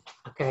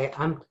 Okay,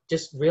 I'm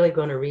just really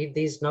going to read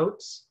these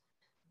notes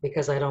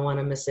because I don't want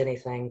to miss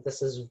anything.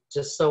 This is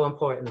just so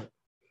important.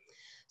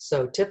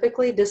 So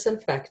typically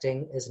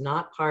disinfecting is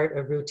not part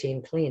of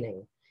routine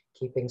cleaning.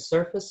 Keeping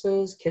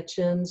surfaces,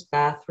 kitchens,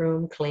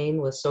 bathroom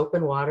clean with soap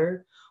and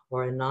water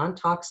or a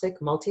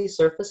non-toxic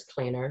multi-surface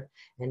cleaner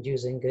and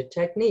using good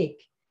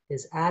technique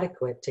is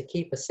adequate to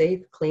keep a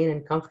safe, clean,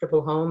 and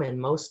comfortable home in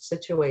most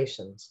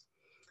situations.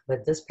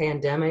 But this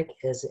pandemic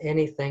is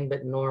anything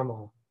but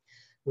normal.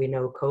 We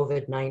know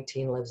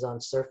COVID-19 lives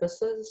on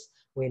surfaces.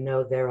 We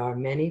know there are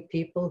many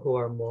people who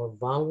are more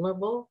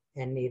vulnerable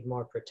and need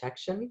more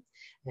protection.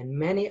 And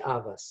many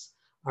of us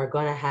are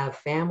going to have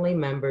family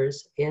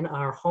members in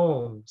our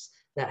homes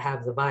that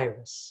have the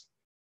virus.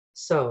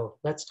 So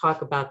let's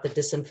talk about the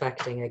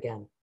disinfecting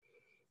again.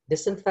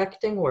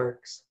 Disinfecting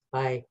works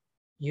by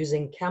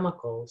using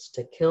chemicals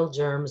to kill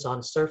germs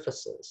on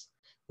surfaces.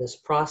 This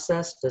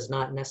process does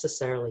not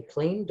necessarily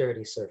clean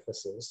dirty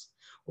surfaces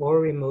or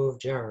remove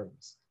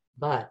germs,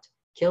 but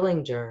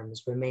killing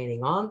germs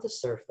remaining on the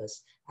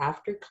surface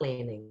after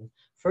cleaning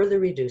further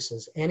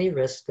reduces any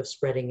risk of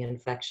spreading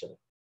infection.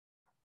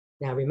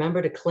 Now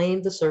remember to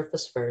clean the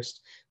surface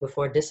first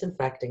before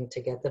disinfecting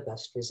to get the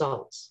best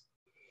results.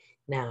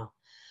 Now,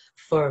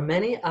 for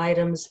many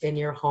items in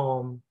your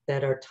home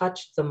that are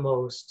touched the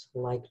most,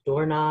 like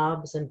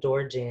doorknobs and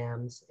door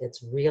jambs,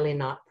 it's really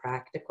not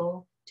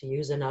practical to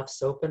use enough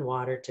soap and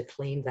water to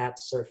clean that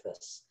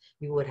surface.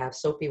 You would have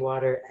soapy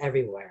water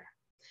everywhere.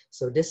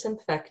 So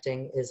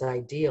disinfecting is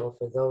ideal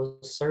for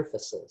those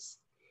surfaces.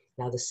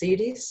 Now the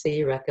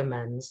CDC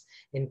recommends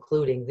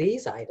including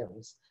these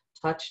items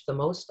touched the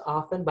most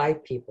often by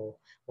people,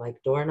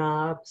 like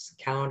doorknobs,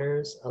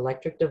 counters,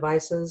 electric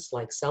devices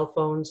like cell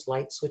phones,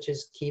 light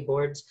switches,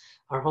 keyboards.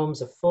 Our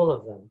homes are full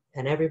of them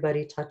and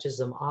everybody touches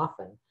them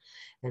often.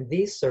 And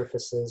these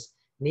surfaces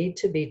need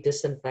to be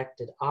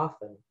disinfected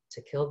often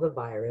to kill the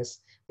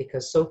virus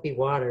because soapy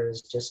water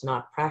is just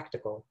not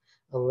practical.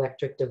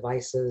 Electric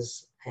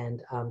devices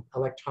and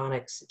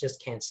electronics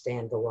just can't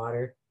stand the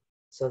water.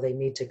 So they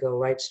need to go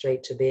right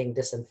straight to being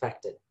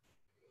disinfected.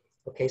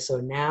 Okay, so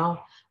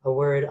now a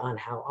word on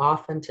how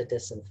often to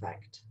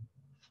disinfect.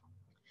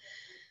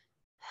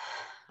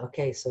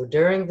 Okay, so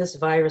during this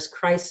virus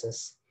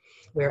crisis,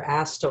 we're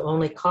asked to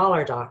only call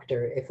our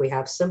doctor if we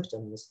have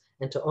symptoms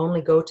and to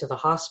only go to the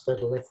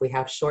hospital if we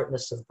have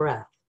shortness of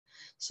breath.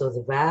 So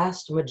the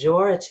vast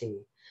majority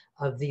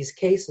of these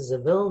cases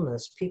of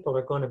illness, people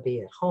are going to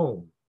be at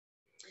home.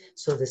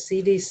 So the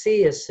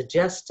CDC is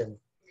suggesting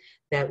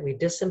that we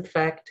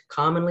disinfect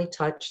commonly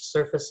touched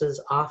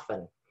surfaces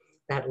often.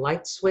 That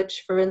light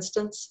switch, for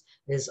instance,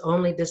 is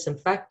only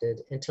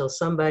disinfected until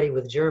somebody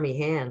with germy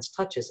hands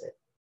touches it.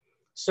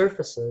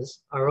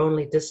 Surfaces are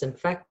only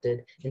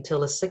disinfected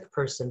until a sick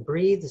person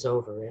breathes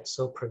over it,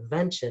 so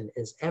prevention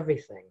is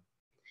everything.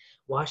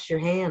 Wash your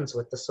hands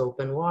with the soap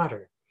and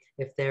water.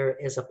 If there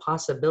is a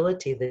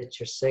possibility that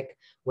you're sick,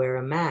 wear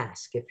a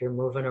mask if you're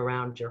moving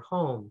around your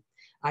home.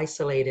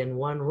 Isolate in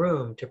one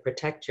room to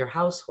protect your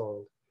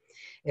household.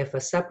 If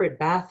a separate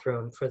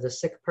bathroom for the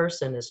sick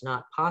person is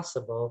not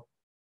possible,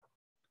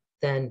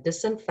 then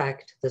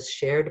disinfect the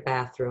shared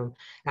bathroom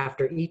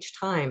after each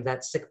time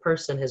that sick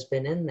person has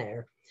been in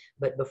there,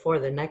 but before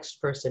the next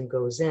person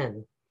goes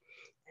in.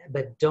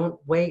 But do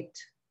wait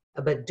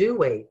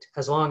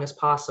as long as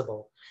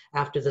possible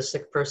after the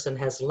sick person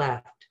has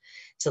left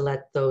to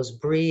let those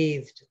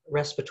breathed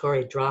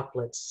respiratory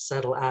droplets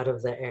settle out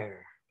of the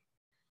air.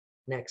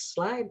 Next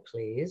slide,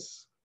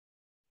 please.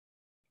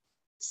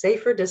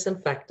 Safer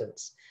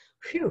disinfectants.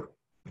 Phew.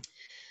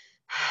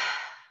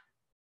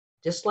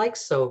 Just like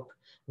soap,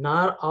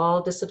 not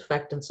all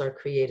disinfectants are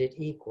created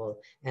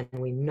equal, and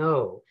we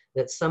know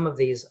that some of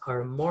these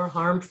are more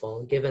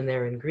harmful given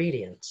their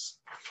ingredients.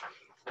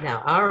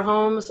 Now, our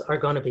homes are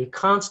going to be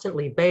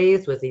constantly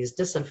bathed with these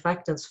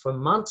disinfectants for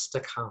months to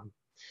come,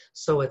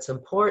 so it's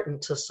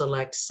important to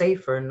select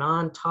safer,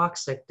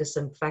 non-toxic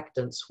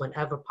disinfectants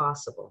whenever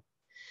possible.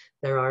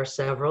 There are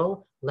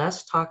several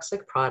less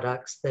toxic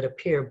products that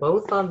appear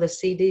both on the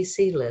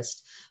CDC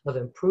list of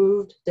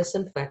improved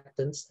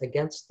disinfectants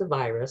against the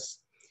virus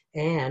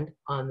and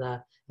on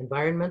the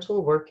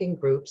Environmental Working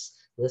Group's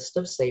list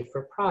of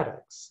safer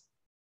products.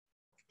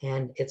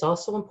 And it's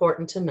also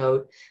important to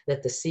note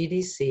that the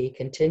CDC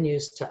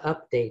continues to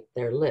update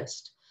their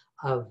list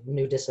of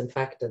new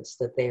disinfectants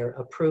that they are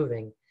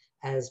approving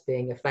as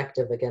being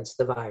effective against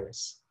the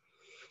virus.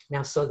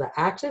 Now, so the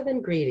active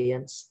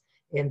ingredients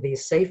in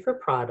these safer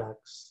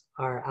products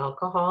are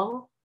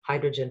alcohol,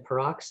 hydrogen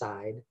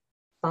peroxide,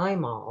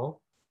 thymol,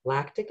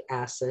 lactic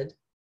acid,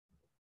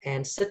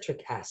 and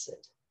citric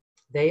acid.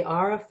 They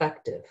are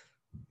effective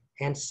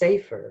and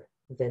safer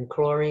than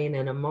chlorine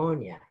and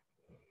ammonia.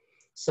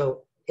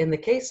 So in the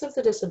case of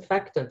the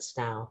disinfectants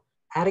now,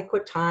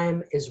 adequate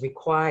time is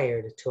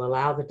required to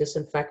allow the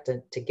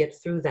disinfectant to get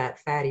through that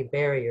fatty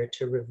barrier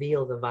to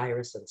reveal the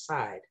virus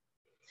inside.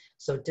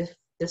 So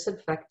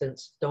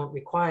disinfectants don't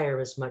require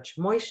as much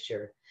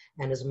moisture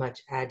and as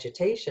much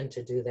agitation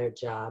to do their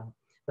job,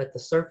 but the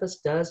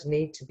surface does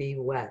need to be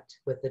wet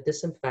with the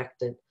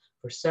disinfectant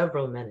for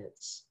several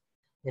minutes.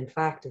 In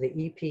fact, the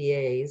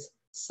EPA's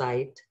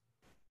site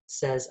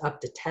says up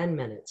to 10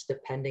 minutes,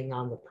 depending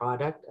on the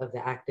product of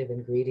the active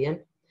ingredient.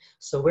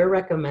 So we're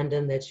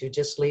recommending that you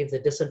just leave the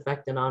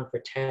disinfectant on for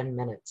 10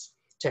 minutes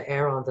to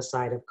err on the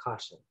side of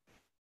caution.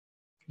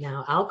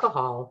 Now,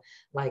 alcohol,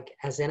 like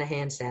as in a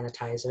hand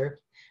sanitizer,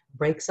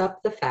 breaks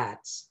up the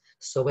fats,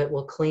 so it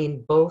will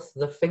clean both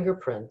the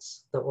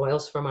fingerprints, the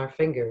oils from our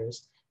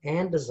fingers,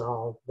 and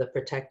dissolve the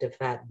protective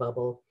fat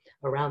bubble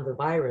around the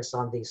virus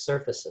on these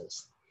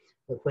surfaces.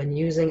 But when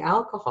using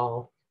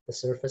alcohol, the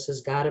surface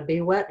has got to be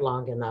wet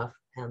long enough,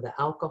 and the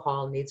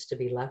alcohol needs to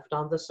be left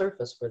on the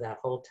surface for that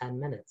whole 10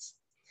 minutes.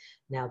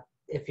 Now,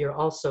 if you're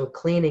also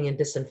cleaning and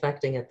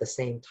disinfecting at the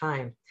same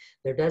time,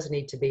 there does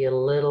need to be a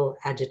little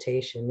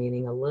agitation,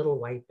 meaning a little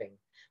wiping,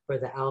 for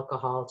the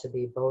alcohol to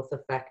be both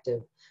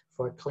effective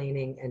for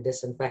cleaning and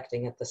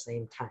disinfecting at the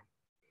same time.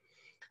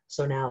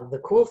 So now the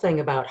cool thing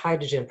about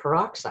hydrogen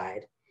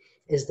peroxide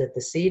is that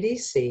the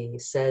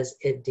CDC says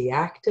it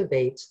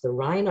deactivates the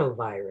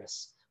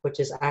rhinovirus, which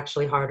is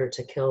actually harder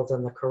to kill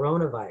than the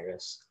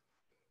coronavirus.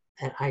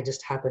 And I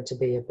just happen to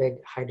be a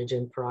big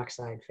hydrogen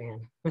peroxide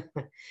fan.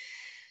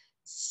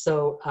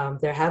 So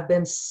there have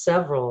been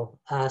several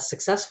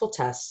successful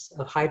tests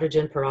of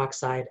hydrogen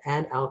peroxide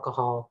and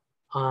alcohol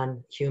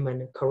on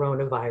human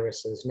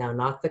coronaviruses. Now,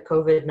 not the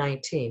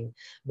COVID-19,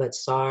 but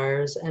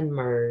SARS and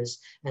MERS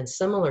and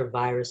similar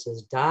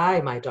viruses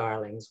die, my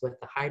darlings, with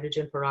the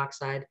hydrogen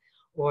peroxide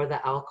or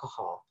the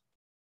alcohol.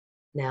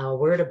 Now, a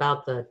word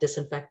about the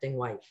disinfecting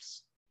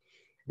wipes.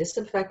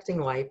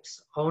 Disinfecting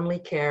wipes only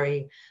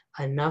carry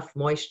enough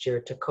moisture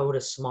to coat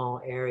a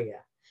small area.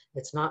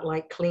 It's not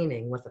like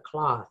cleaning with a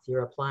cloth.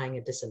 You're applying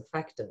a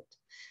disinfectant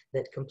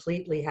that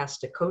completely has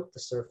to coat the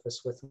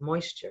surface with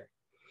moisture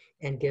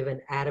and give an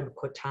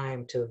adequate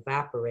time to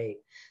evaporate.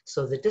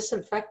 So the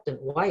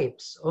disinfectant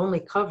wipes only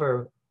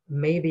cover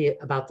maybe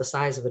about the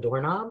size of a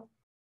doorknob.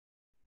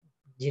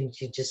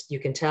 You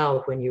can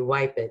tell when you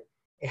wipe it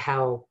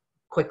how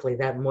quickly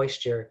that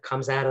moisture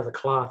comes out of the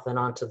cloth and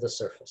onto the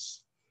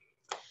surface.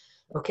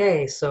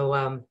 Okay,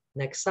 so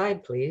next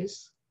slide,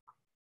 please.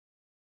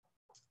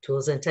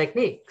 Tools and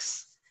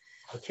techniques.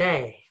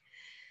 Okay,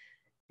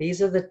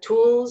 these are the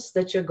tools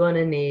that you're going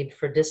to need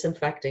for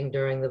disinfecting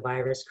during the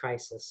virus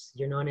crisis.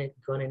 You're going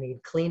to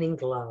need cleaning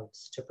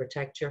gloves to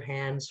protect your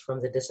hands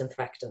from the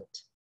disinfectant.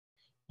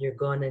 You're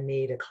going to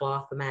need a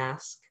cloth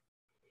mask,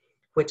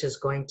 which is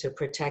going to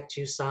protect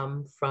you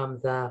some from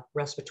the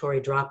respiratory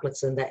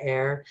droplets in the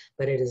air,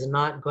 but it is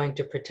not going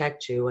to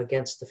protect you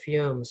against the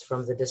fumes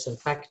from the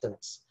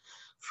disinfectants.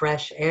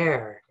 Fresh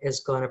air is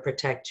going to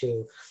protect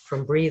you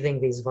from breathing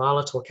these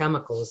volatile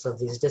chemicals of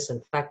these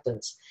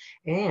disinfectants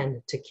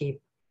and to keep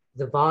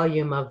the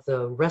volume of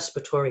the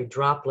respiratory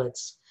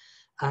droplets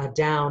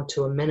down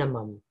to a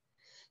minimum.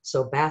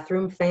 So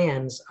bathroom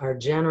fans are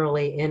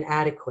generally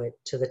inadequate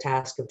to the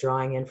task of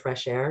drawing in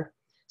fresh air.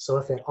 So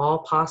if at all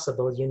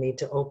possible, you need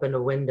to open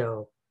a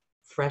window.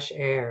 Fresh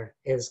air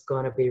is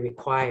going to be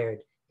required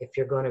if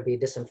you're going to be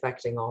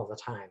disinfecting all the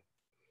time.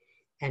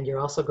 And you're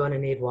also going to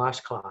need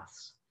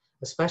washcloths,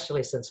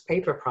 especially since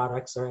paper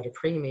products are at a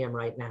premium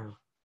right now.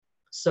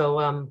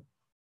 So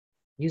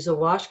use a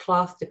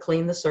washcloth to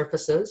clean the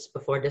surfaces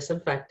before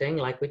disinfecting,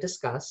 like we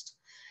discussed,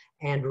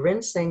 and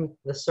rinsing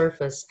the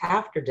surface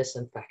after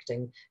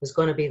disinfecting is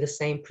going to be the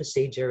same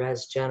procedure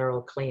as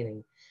general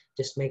cleaning.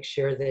 Just make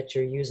sure that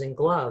you're using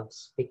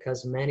gloves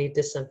because many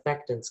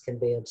disinfectants can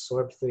be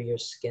absorbed through your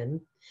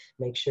skin.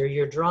 Make sure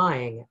you're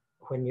drying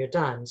when you're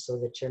done so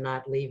that you're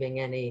not leaving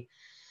any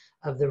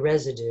of the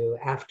residue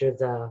after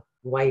the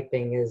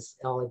wiping is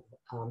all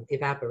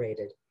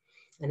evaporated.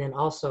 And then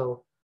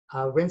also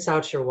rinse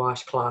out your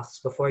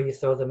washcloths before you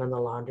throw them in the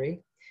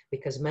laundry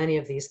because many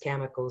of these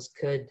chemicals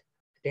could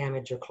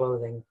damage your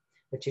clothing,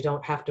 but you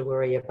don't have to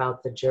worry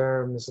about the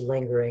germs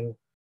lingering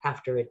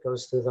after it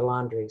goes through the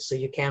laundry. So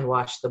you can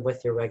wash them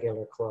with your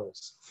regular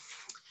clothes.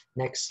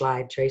 Next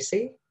slide,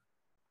 Tracy.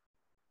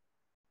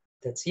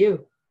 That's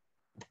you.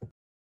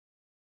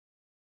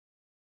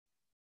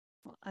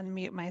 I'll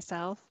unmute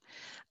myself.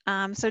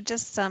 So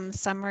just some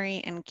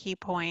summary and key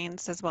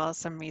points as well as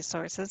some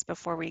resources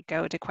before we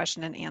go to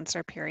question and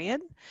answer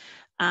period.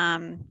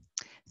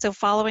 So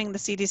following the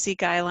CDC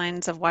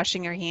guidelines of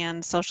washing your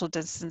hands, social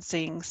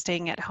distancing,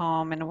 staying at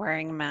home, and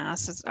wearing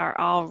masks are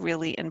all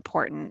really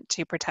important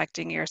to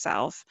protecting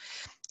yourself.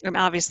 And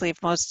obviously,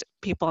 if most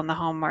people in the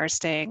home are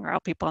staying, or all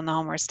people in the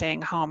home are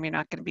staying home, you're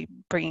not going to be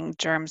bringing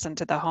germs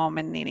into the home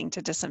and needing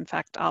to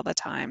disinfect all the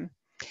time.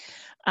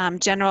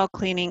 General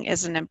cleaning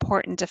is an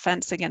important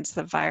defense against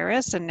the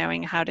virus, and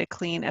knowing how to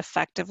clean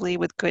effectively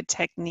with good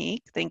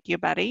technique, thank you,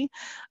 Betty,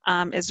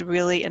 is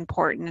really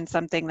important and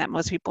something that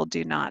most people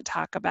do not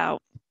talk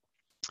about.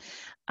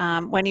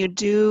 When you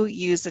do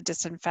use a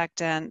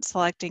disinfectant,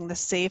 selecting the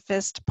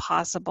safest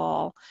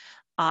possible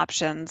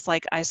options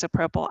like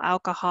isopropyl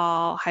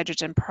alcohol,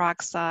 hydrogen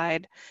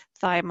peroxide,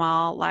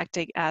 thymol,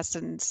 lactic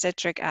acid, and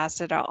citric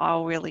acid are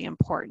all really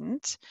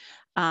important.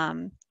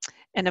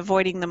 And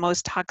avoiding the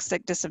most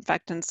toxic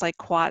disinfectants like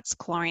quartz,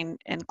 chlorine,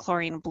 and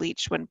chlorine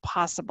bleach when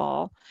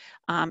possible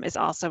is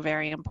also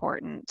very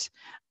important.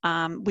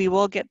 We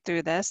will get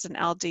through this, and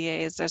LDA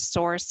is a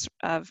source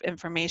of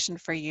information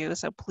for you,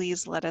 so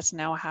please let us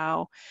know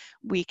how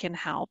we can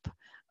help.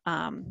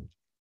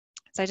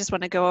 So I just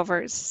want to go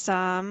over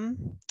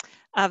some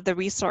of the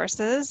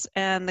resources,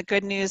 and the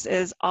good news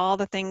is all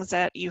the things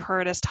that you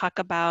heard us talk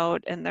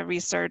about in the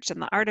research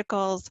and the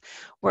articles,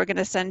 we're going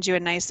to send you a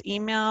nice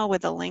email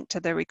with a link to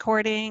the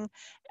recording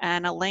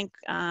and a link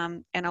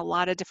and a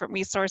lot of different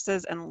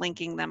resources and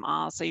linking them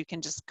all so you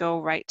can just go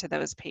right to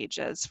those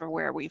pages for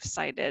where we've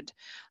cited.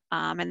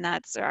 And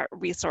that's our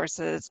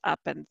resources up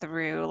and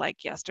through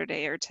like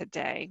yesterday or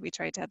today. We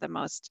tried to have the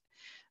most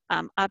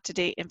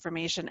up-to-date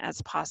information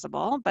as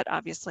possible, but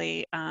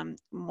obviously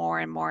more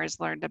and more is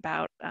learned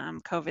about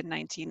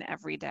COVID-19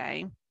 every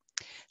day.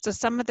 So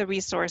some of the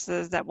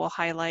resources that we'll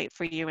highlight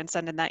for you and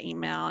send in that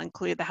email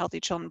include the Healthy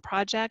Children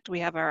Project.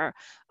 We have our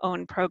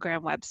own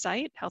program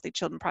website,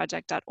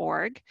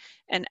 healthychildrenproject.org,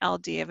 and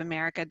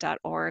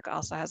ldofamerica.org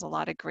also has a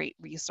lot of great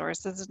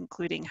resources,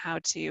 including how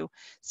to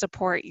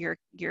support your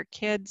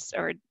kids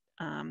or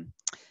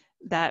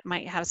that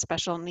might have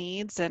special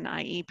needs and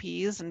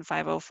IEPs and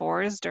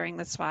 504s during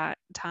this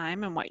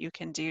time and what you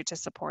can do to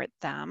support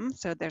them.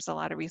 So there's a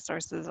lot of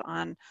resources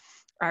on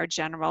our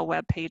general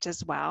webpage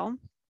as well.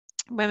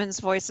 Women's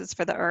Voices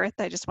for the Earth,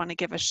 I just want to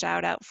give a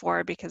shout out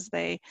for because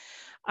they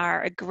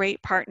are a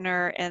great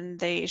partner and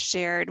they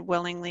shared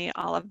willingly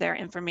all of their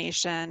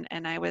information,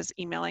 and I was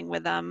emailing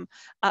with them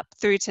up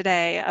through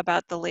today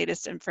about the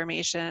latest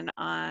information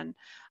on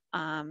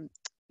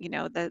you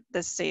know,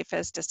 the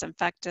safest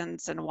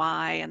disinfectants and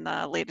why, and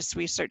the latest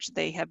research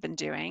they have been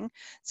doing.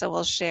 So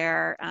we'll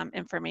share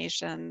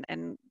information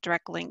and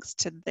direct links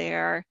to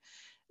their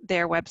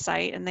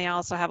website, and they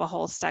also have a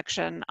whole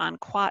section on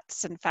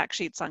quats and fact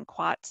sheets on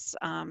quats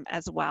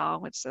as well,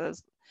 which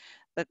is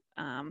the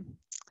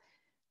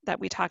that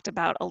we talked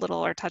about a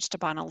little or touched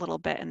upon a little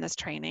bit in this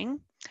training.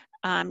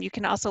 You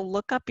can also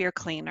look up your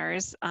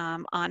cleaners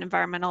on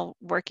environmental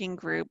working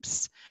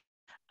groups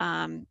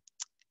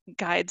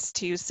guides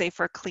to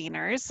safer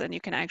cleaners, and you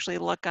can actually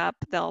look up,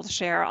 they'll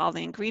share all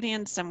the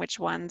ingredients and which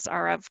ones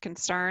are of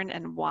concern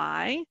and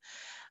why.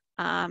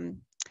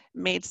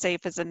 Made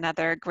Safe is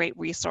another great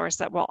resource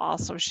that we'll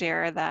also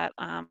share that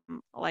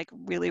like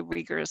really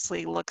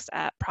rigorously looks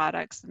at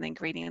products and the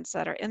ingredients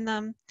that are in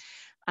them.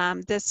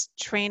 This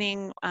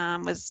training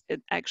was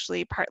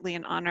actually partly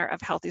in honor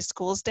of Healthy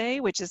Schools Day,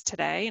 which is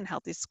today, and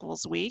Healthy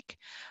Schools Week.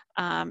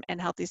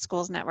 And Healthy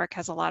Schools Network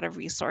has a lot of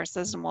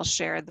resources, and we'll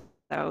share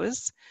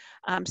those.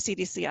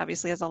 CDC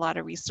obviously has a lot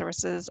of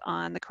resources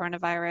on the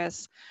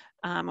coronavirus,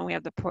 and we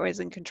have the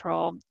poison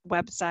control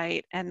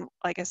website. And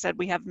like I said,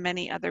 we have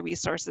many other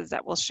resources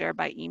that we'll share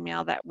by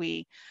email that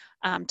we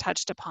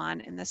touched upon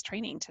in this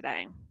training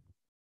today.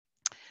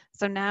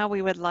 So now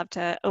we would love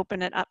to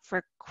open it up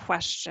for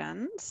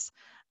questions.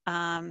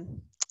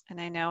 And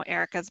I know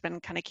Erica's been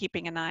kind of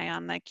keeping an eye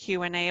on the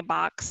Q&A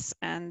box,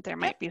 and there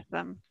might be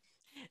some.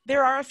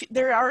 There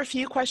are a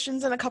few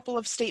questions and a couple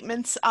of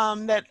statements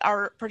that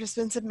our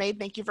participants have made.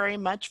 Thank you very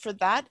much for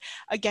that.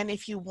 Again,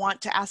 if you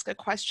want to ask a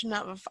question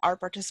of our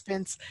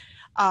participants,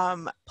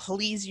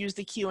 please use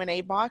the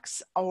Q&A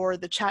box or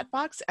the chat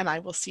box, and I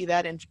will see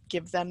that and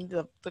give them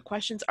the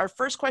questions. Our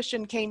first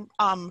question came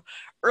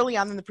early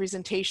on in the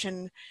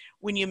presentation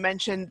when you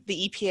mentioned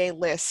the EPA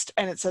list,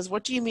 and it says,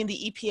 what do you mean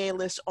the EPA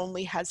list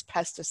only has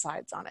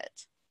pesticides on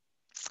it?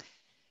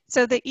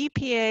 So the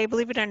EPA,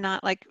 believe it or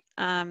not, like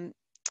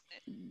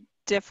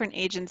different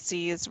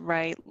agencies,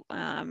 right,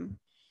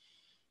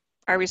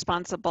 are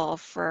responsible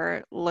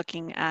for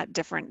looking at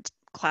different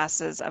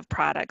classes of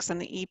products. And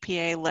the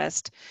EPA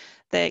list,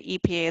 the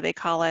EPA, they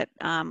call it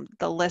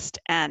the list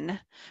N,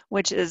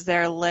 which is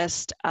their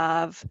list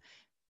of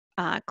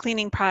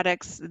cleaning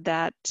products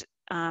that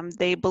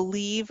they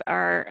believe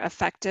are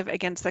effective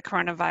against the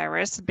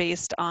coronavirus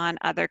based on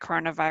other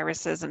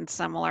coronaviruses and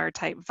similar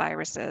type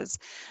viruses.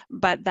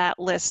 But that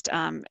list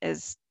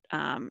is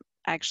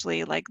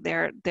actually like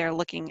they're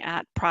looking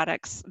at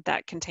products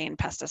that contain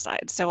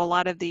pesticides. So a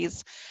lot of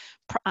these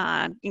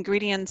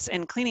ingredients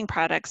in cleaning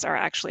products are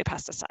actually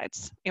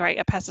pesticides, right?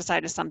 A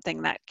pesticide is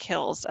something that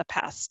kills a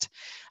pest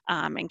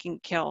and can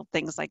kill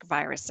things like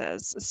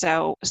viruses.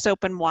 So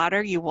soap and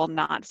water you will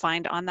not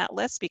find on that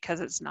list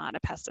because it's not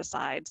a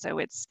pesticide, so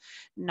it's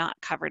not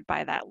covered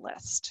by that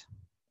list.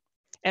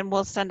 And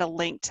we'll send a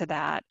link to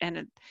that.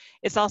 And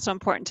it's also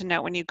important to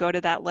note when you go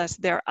to that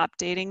list, they're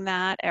updating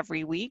that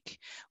every week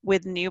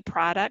with new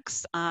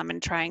products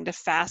and trying to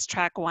fast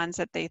track ones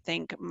that they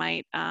think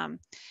might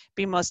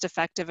be most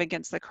effective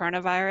against the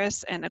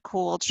coronavirus. And a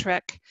cool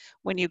trick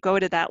when you go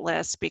to that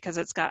list, because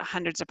it's got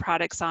hundreds of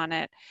products on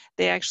it,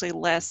 they actually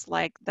list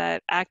like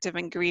the active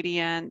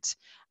ingredient,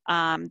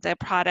 the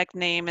product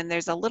name, and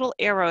there's a little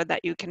arrow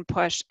that you can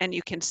push and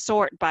you can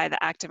sort by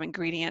the active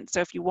ingredient. So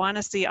if you want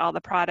to see all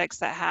the products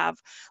that have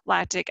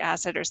lactic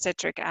acid or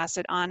citric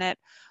acid on it,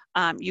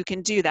 you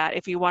can do that.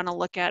 If you want to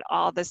look at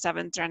all the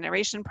 7th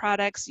generation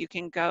products, you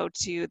can go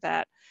to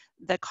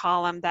the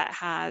column that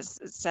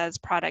says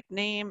product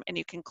name, and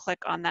you can click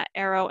on that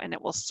arrow and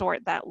it will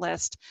sort that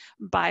list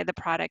by the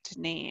product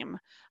name.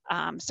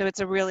 So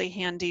it's a really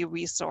handy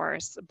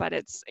resource, but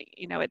it's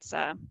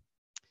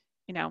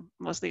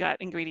mostly got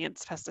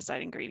ingredients,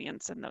 pesticide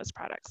ingredients in those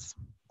products.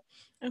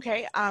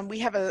 Okay, we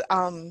have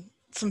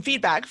some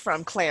feedback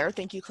from Claire.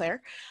 Thank you,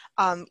 Claire.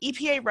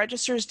 EPA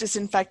registers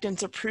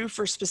disinfectants approved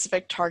for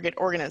specific target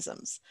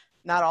organisms.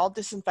 Not all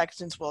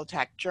disinfectants will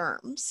attack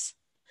germs.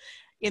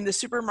 In the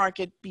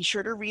supermarket, be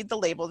sure to read the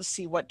label to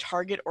see what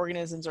target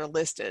organisms are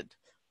listed.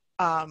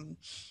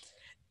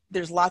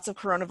 There's lots of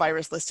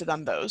coronavirus listed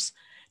on those.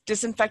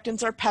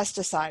 Disinfectants are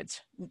pesticides.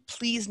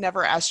 Please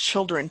never ask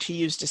children to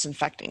use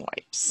disinfecting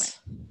wipes.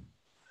 Right.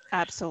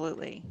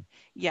 Absolutely.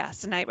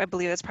 Yes, and I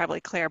believe that's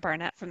probably Claire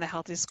Barnett from the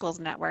Healthy Schools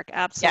Network.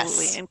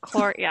 Absolutely. Yes. And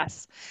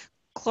yes,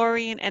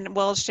 chlorine, and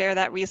we'll share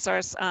that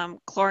resource.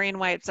 Chlorine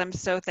wipes, I'm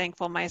so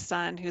thankful. My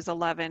son, who's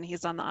 11,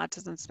 he's on the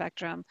autism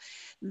spectrum.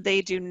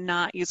 They do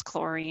not use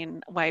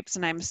chlorine wipes,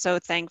 and I'm so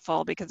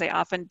thankful because they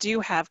often do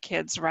have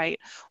kids, right,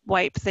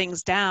 wipe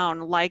things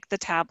down like the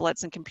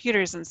tablets and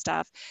computers and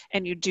stuff,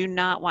 and you do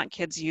not want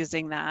kids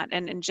using that.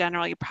 And in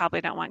general, you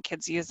probably don't want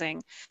kids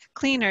using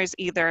cleaners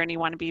either, and you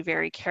want to be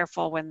very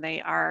careful when they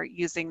are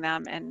using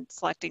them and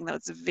selecting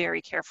those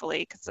very carefully,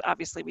 because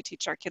obviously we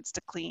teach our kids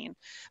to clean.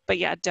 But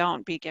yeah,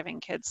 don't be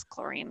giving kids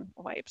chlorine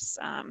wipes,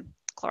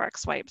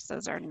 Clorox wipes.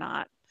 Those are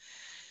not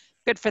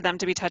good for them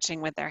to be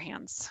touching with their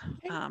hands.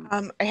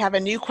 Okay. I have a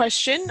new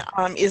question.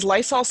 Is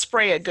Lysol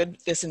spray a good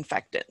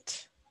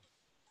disinfectant?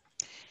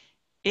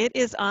 It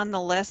is on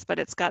the list, but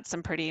it's got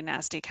some pretty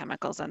nasty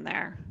chemicals in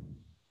there.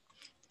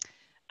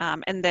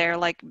 And they're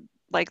like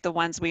the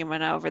ones we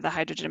went over, the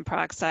hydrogen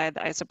peroxide,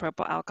 the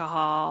isopropyl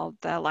alcohol,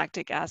 the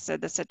lactic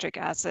acid, the citric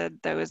acid.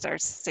 Those are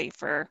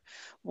safer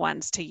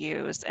ones to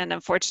use. And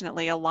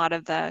unfortunately, a lot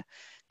of the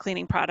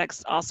cleaning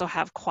products also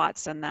have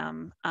quats in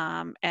them.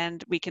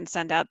 And we can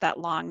send out that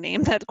long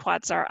name that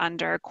quats are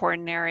under,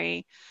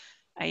 quaternary.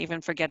 I even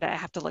forget it. I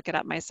have to look it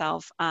up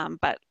myself.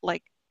 But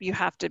like, you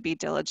have to be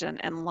diligent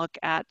and look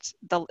at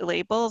the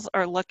labels,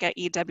 or look at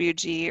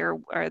EWG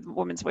or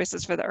Women's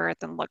Voices for the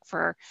Earth, and look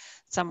for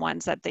some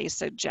ones that they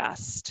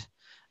suggest.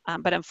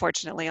 But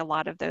unfortunately, a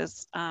lot of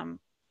those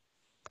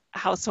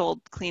household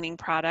cleaning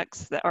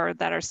products that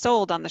are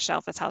sold on the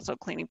shelf as household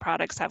cleaning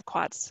products have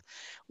quats,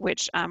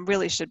 which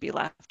really should be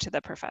left to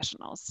the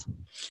professionals.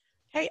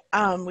 Okay,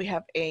 we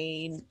have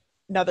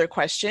another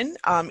question.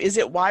 Is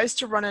it wise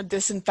to run a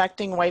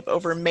disinfecting wipe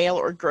over mail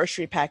or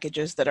grocery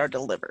packages that are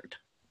delivered?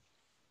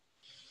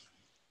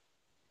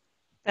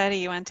 Betty,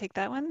 you want to take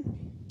that one?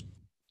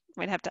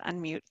 We'd have to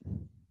unmute.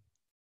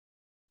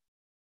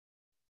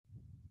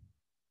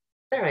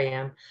 There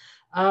I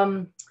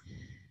am.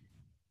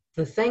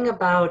 The thing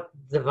about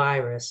the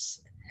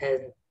virus,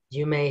 and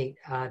you may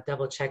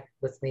double check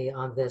with me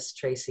on this,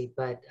 Tracy,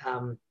 but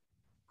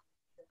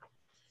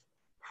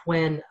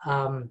when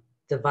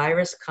the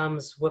virus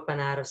comes whooping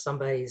out of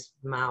somebody's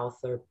mouth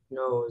or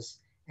nose,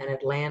 and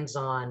it lands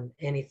on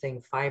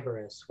anything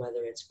fibrous,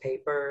 whether it's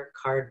paper,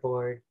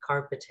 cardboard,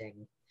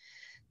 carpeting,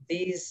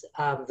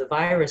 the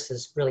virus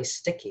is really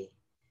sticky.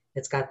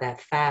 It's got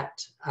that fat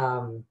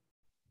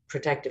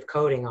protective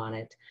coating on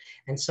it.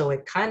 And so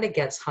it kind of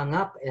gets hung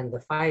up in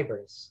the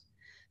fibers.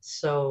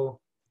 So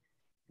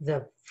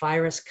the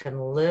virus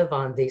can live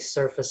on these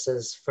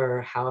surfaces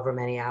for however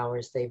many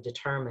hours they've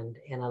determined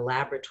in a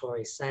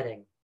laboratory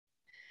setting.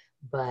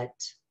 But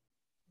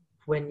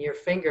when your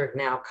finger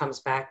now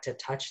comes back to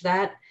touch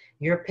that,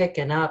 you're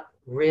picking up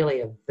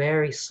really a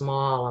very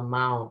small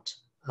amount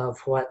of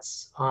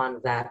what's on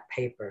that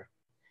paper.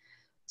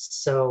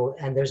 So,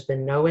 and there's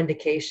been no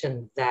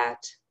indication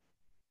that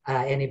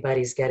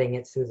anybody's getting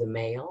it through the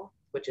mail,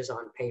 which is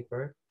on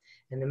paper.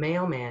 And the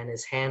mailman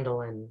is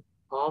handling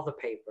all the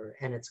paper,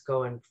 and it's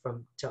going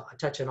to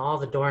touching all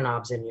the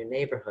doorknobs in your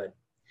neighborhood.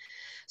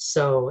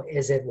 So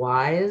is it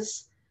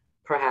wise?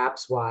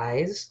 Perhaps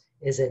wise.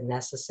 Is it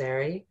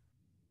necessary?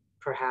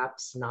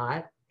 Perhaps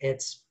not.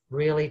 It's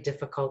really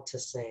difficult to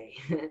say,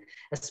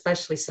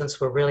 especially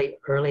since we're really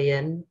early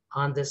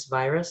on this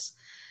virus.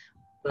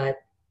 But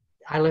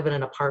I live in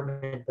an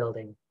apartment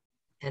building,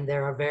 and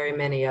there are very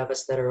many of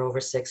us that are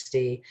over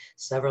 60.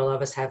 Several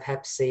of us have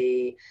Hep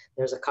C.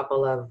 There's a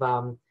couple of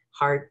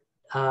heart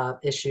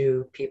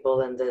issue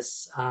people in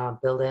this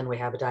building. We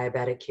have a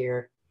diabetic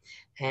here.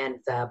 And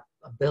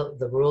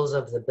the rules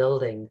of the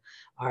building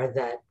are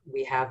that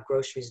we have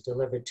groceries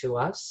delivered to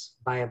us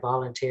by a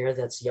volunteer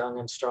that's young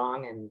and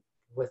strong and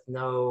with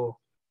no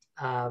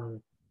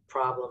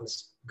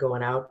problems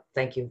going out.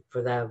 Thank you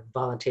for the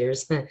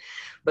volunteers.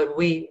 But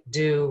we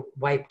do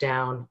wipe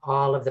down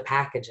all of the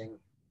packaging.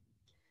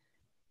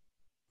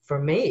 For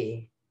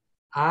me,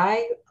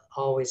 I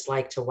always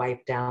like to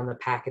wipe down the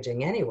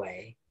packaging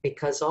anyway,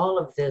 because all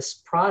of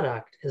this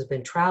product has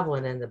been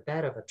traveling in the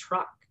bed of a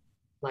truck,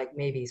 like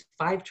maybe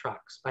 5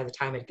 trucks by the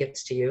time it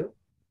gets to you.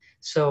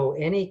 So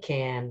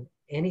anything,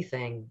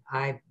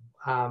 I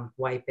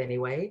wipe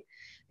anyway.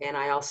 And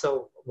I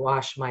also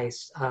wash my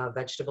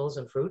vegetables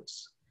and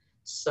fruits.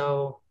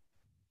 So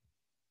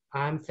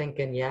I'm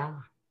thinking, yeah,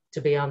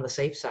 to be on the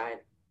safe side.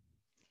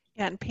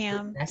 Yeah, and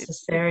Pam,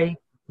 Necessary,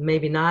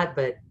 maybe not,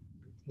 but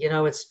you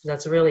know,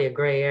 that's really a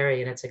gray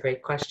area, and it's a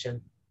great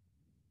question.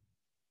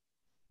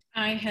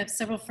 I have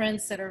several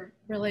friends that are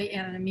really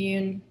at an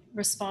immune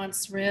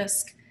response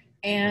risk,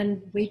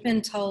 and we've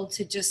been told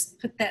to just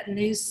put that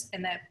news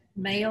and that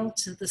mail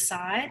to the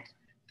side,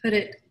 put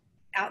it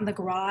out in the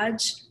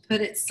garage,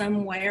 put it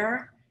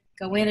somewhere,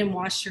 go in and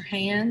wash your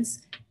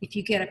hands. If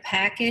you get a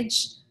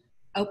package,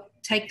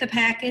 take the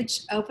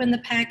package, open the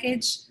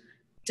package,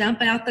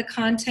 dump out the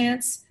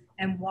contents,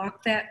 and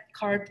walk that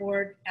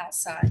cardboard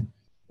outside.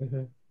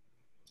 Mm-hmm.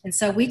 And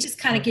so we just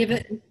kind of give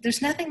it,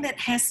 there's nothing that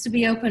has to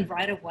be opened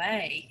right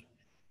away.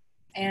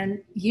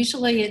 And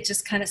usually it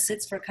just kind of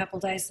sits for a couple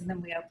of days and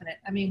then we open it.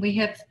 I mean, we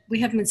have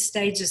them in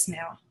stages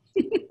now.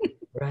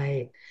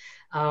 Right.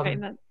 Right,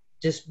 and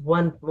Just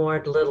one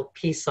more little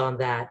piece on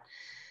that.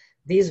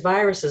 These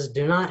viruses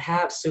do not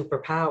have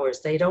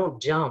superpowers. They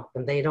don't jump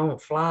and they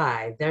don't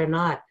fly. They're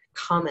not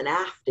coming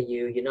after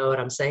you. You know what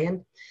I'm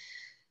saying?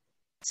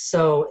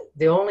 So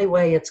the only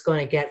way it's going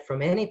to get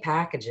from any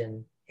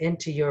pathogen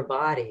into your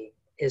body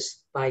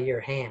is by your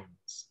hands.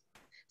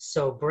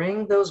 So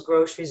bring those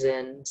groceries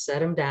in, set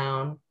them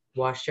down,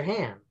 wash your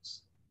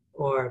hands.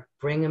 Or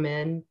bring them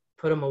in,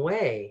 put them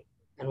away,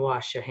 and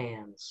wash your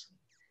hands.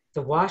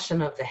 The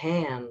washing of the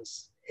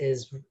hands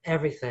is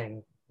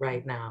everything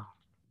right now,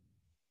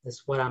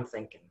 is what I'm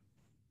thinking.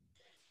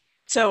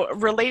 So a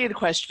related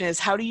question is,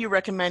 how do you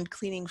recommend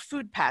cleaning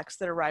food packs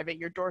that arrive at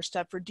your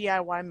doorstep for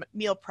DIY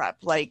meal prep,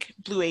 like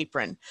Blue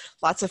Apron?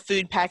 Lots of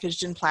food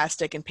packaged in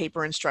plastic and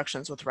paper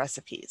instructions with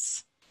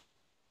recipes.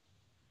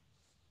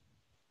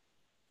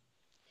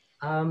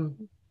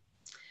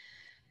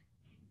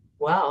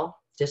 Well,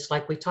 just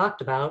like we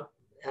talked about,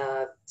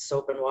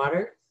 soap and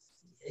water,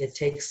 it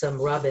takes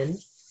some rubbing,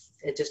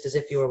 it just as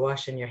if you were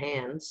washing your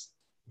hands.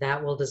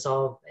 That will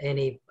dissolve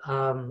any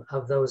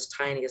of those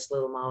tiniest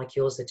little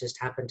molecules that just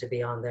happen to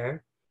be on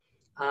there.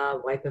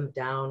 Wipe them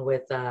down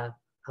with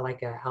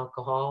like a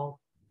alcohol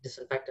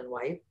disinfectant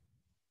wipe.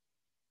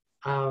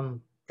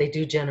 They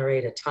do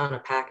generate a ton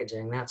of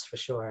packaging, that's for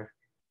sure.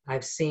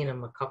 I've seen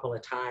them a couple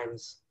of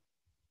times.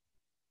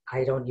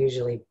 I don't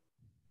usually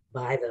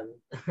buy them,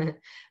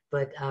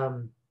 but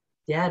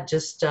yeah,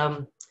 just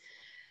the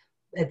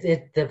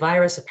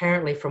virus,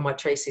 apparently, from what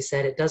Tracy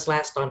said, it does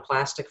last on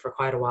plastic for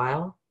quite a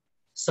while.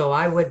 So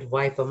I would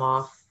wipe them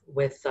off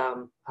with,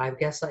 I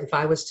guess if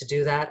I was to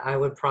do that, I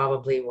would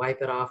probably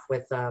wipe it off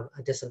with a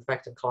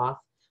disinfectant cloth,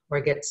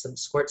 or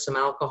squirt some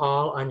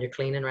alcohol on your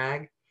cleaning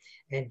rag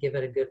and give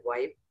it a good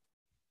wipe.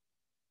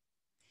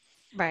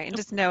 right, and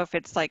just know if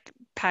it's like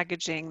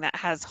packaging that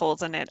has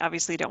holes in it,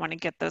 obviously you don't want to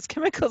get those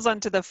chemicals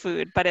onto the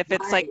food. But if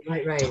it's like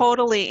Right.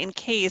 totally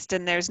encased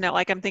and there's no,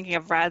 like I'm thinking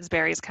of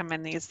raspberries come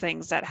in these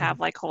things that have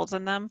like holes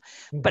in them,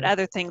 but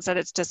other things that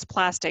it's just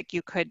plastic,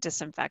 you could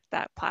disinfect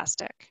that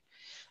plastic.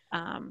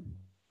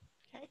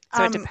 Okay.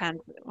 So it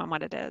depends on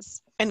what it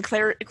is. And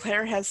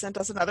Claire has sent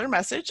us another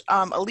message.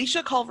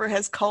 Alicia Culver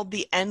has called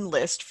the N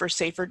list for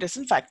safer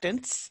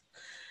disinfectants.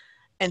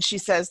 And she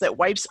says that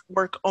wipes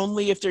work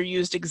only if they're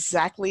used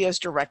exactly as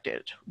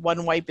directed.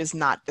 One wipe is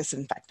not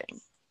disinfecting.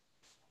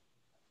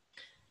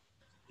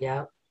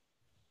 Yeah,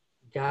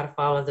 gotta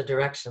follow the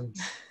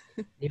directions.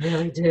 You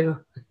really do.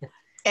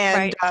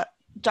 And Right.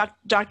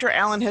 Dr.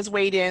 Allen has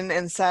weighed in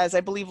and says,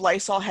 I believe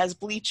Lysol has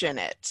bleach in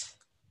it.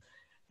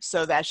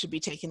 So that should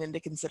be taken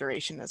into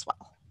consideration as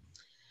well.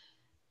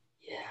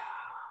 Yeah.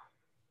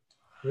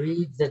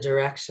 Read the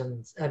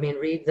directions. I mean,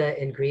 read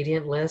the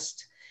ingredient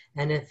list.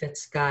 And if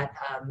it's got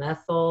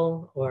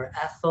methyl or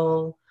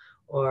ethyl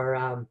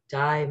or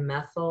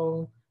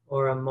dimethyl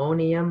or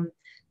ammonium,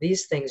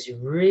 these things you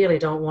really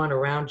don't want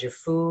around your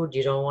food.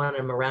 You don't want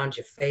them around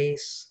your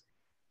face.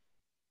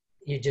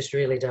 You just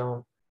really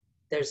don't.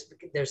 There's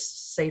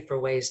safer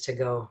ways to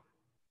go.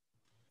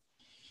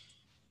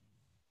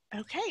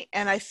 Okay,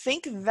 and I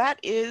think that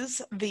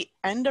is the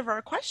end of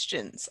our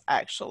questions,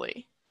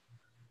 actually.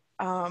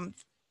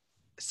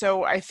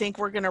 So I think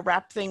we're going to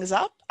wrap things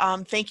up.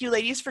 Thank you,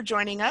 ladies, for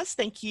joining us.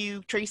 Thank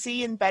you,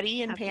 Tracy and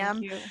Betty and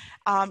Pam, Thank you.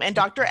 And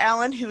Dr.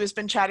 Allen, who has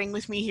been chatting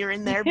with me here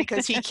and there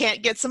because he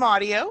can't get some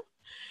audio.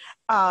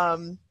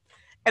 And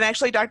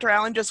actually, Dr.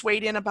 Allen just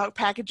weighed in about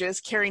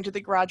packages carrying to the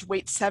garage.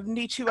 Wait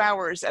 72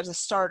 hours as a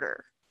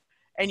starter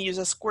and use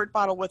a squirt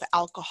bottle with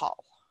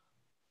alcohol.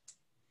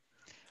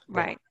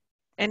 Right.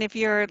 And if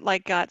you're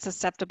like got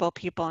susceptible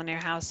people in your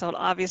household,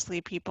 obviously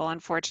people,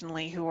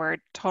 unfortunately, who are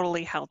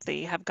totally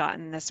healthy have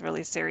gotten this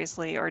really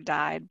seriously or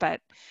died.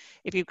 But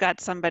if you've got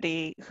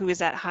somebody who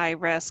is at high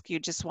risk, you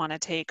just want to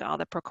take all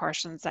the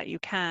precautions that you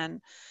can.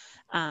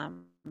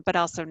 But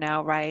also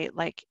know, right,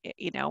 like,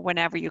 you know,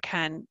 whenever you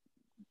can,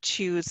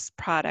 choose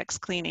products,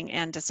 cleaning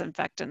and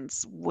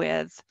disinfectants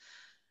with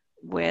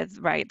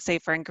right,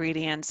 safer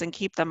ingredients, and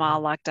keep them all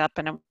locked up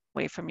and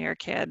away from your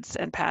kids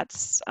and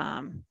pets.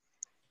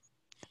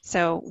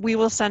 So we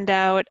will send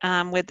out,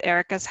 with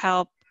Erica's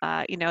help,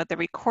 you know, the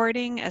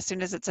recording as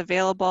soon as it's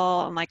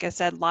available. And like I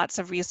said, lots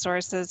of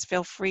resources.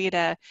 Feel free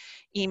to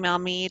email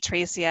me,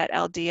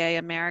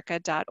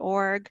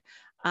 tracy@ldaamerica.org,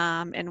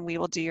 and we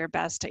will do your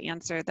best to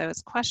answer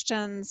those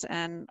questions.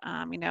 And,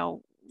 you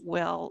know,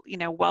 we'll, you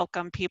know,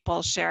 welcome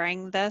people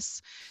sharing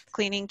this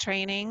cleaning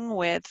training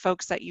with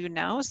folks that you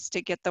know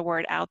to get the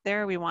word out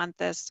there. We want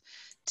this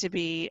to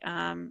be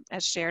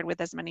as shared with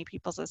as many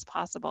people as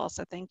possible.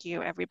 So thank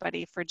you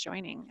everybody for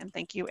joining, and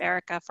thank you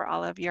Erica for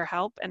all of your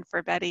help, and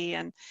for Betty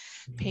and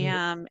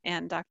Pam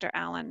and Dr.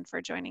 Allen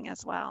for joining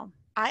as well.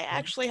 I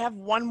actually have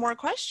one more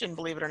question,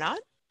 believe it or not.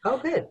 Oh,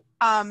 good.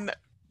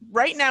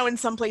 Right now in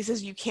some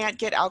places you can't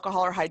get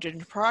alcohol or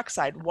hydrogen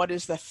peroxide. What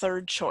is the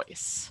third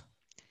choice?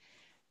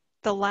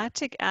 The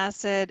lactic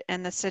acid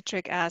and the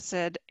citric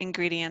acid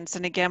ingredients,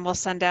 and again, we'll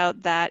send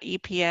out that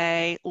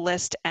EPA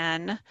list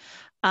N.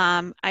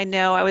 I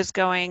know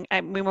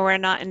we're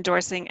not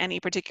endorsing any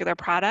particular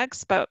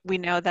products, but we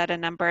know that a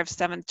number of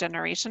 7th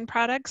generation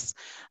products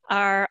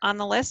are on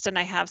the list, and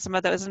I have some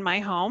of those in my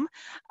home.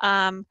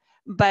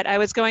 But I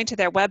was going to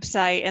their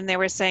website and they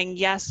were saying,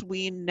 yes,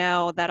 we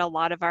know that a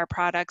lot of our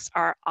products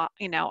are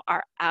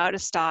out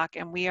of stock,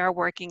 and we are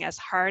working as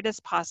hard as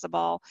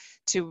possible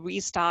to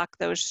restock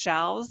those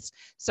shelves.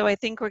 So I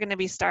think we're going to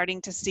be starting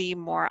to see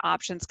more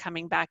options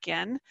coming back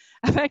in.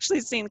 I've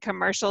actually seen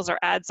commercials or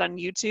ads on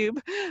YouTube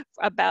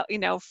about,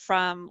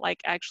 from like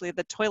actually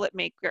the toilet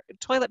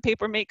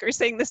paper maker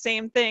saying the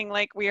same thing.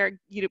 Like we are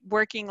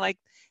working like,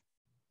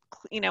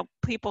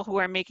 people who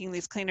are making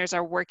these cleaners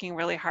are working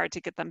really hard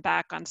to get them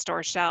back on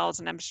store shelves.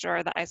 And I'm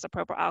sure the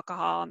isopropyl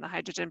alcohol and the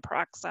hydrogen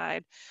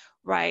peroxide,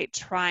 right,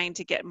 trying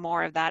to get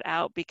more of that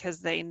out because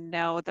they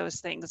know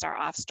those things are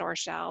off store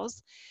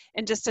shelves.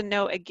 And just to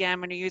note again,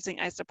 when you're using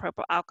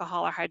isopropyl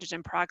alcohol or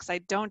hydrogen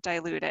peroxide, don't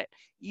dilute it.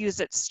 Use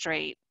it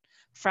straight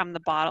from the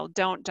bottle.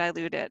 Don't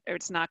dilute it, or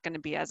it's not going to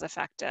be as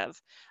effective.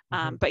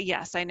 But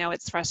yes, I know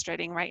it's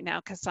frustrating right now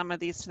because some of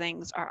these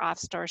things are off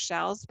store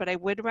shelves, but I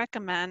would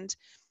recommend,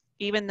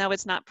 even though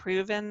it's not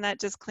proven that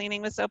just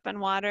cleaning with soap and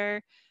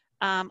water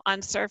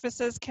on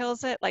surfaces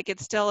kills it, like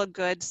it's still a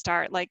good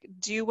start. Like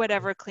do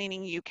whatever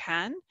cleaning you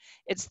can.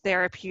 It's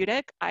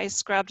therapeutic. I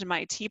scrubbed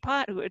my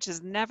teapot, which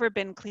has never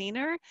been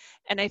cleaner,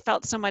 and I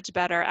felt so much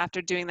better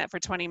after doing that for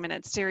 20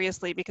 minutes,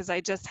 seriously, because I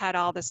just had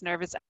all this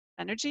nervous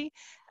energy.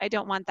 I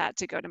don't want that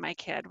to go to my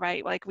kid,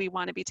 right? Like we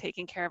want to be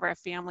taking care of our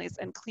families,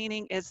 and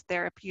cleaning is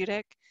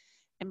therapeutic.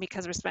 And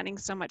because we're spending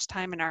so much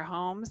time in our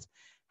homes,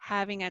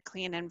 having a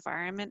clean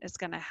environment is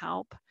going to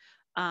help.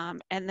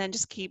 And then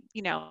just keep,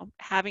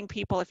 having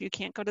people, if you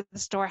can't go to the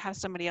store, have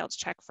somebody else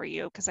check for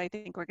you, because I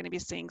think we're going to be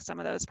seeing some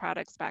of those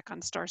products back on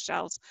store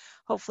shelves,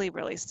 hopefully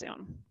really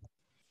soon.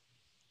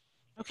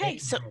 Okay,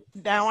 so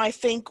now I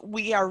think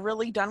we are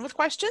really done with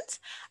questions.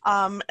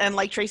 And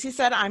like Tracy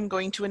said, I'm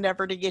going to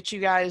endeavor to get you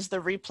guys the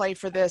replay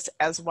for this,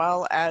 as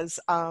well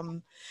as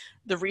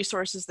the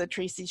resources that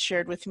Tracy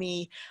shared with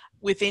me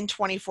within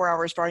 24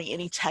 hours, barring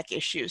any tech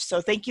issues. So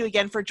thank you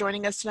again for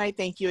joining us tonight.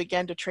 Thank you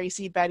again to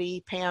Tracy,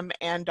 Betty, Pam,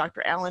 and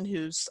Dr. Allen,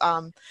 who's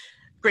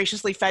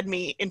graciously fed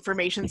me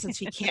information since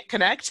he can't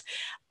connect.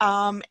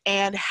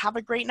 And have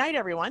a great night,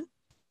 everyone.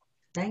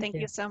 Thank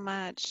you so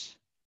much.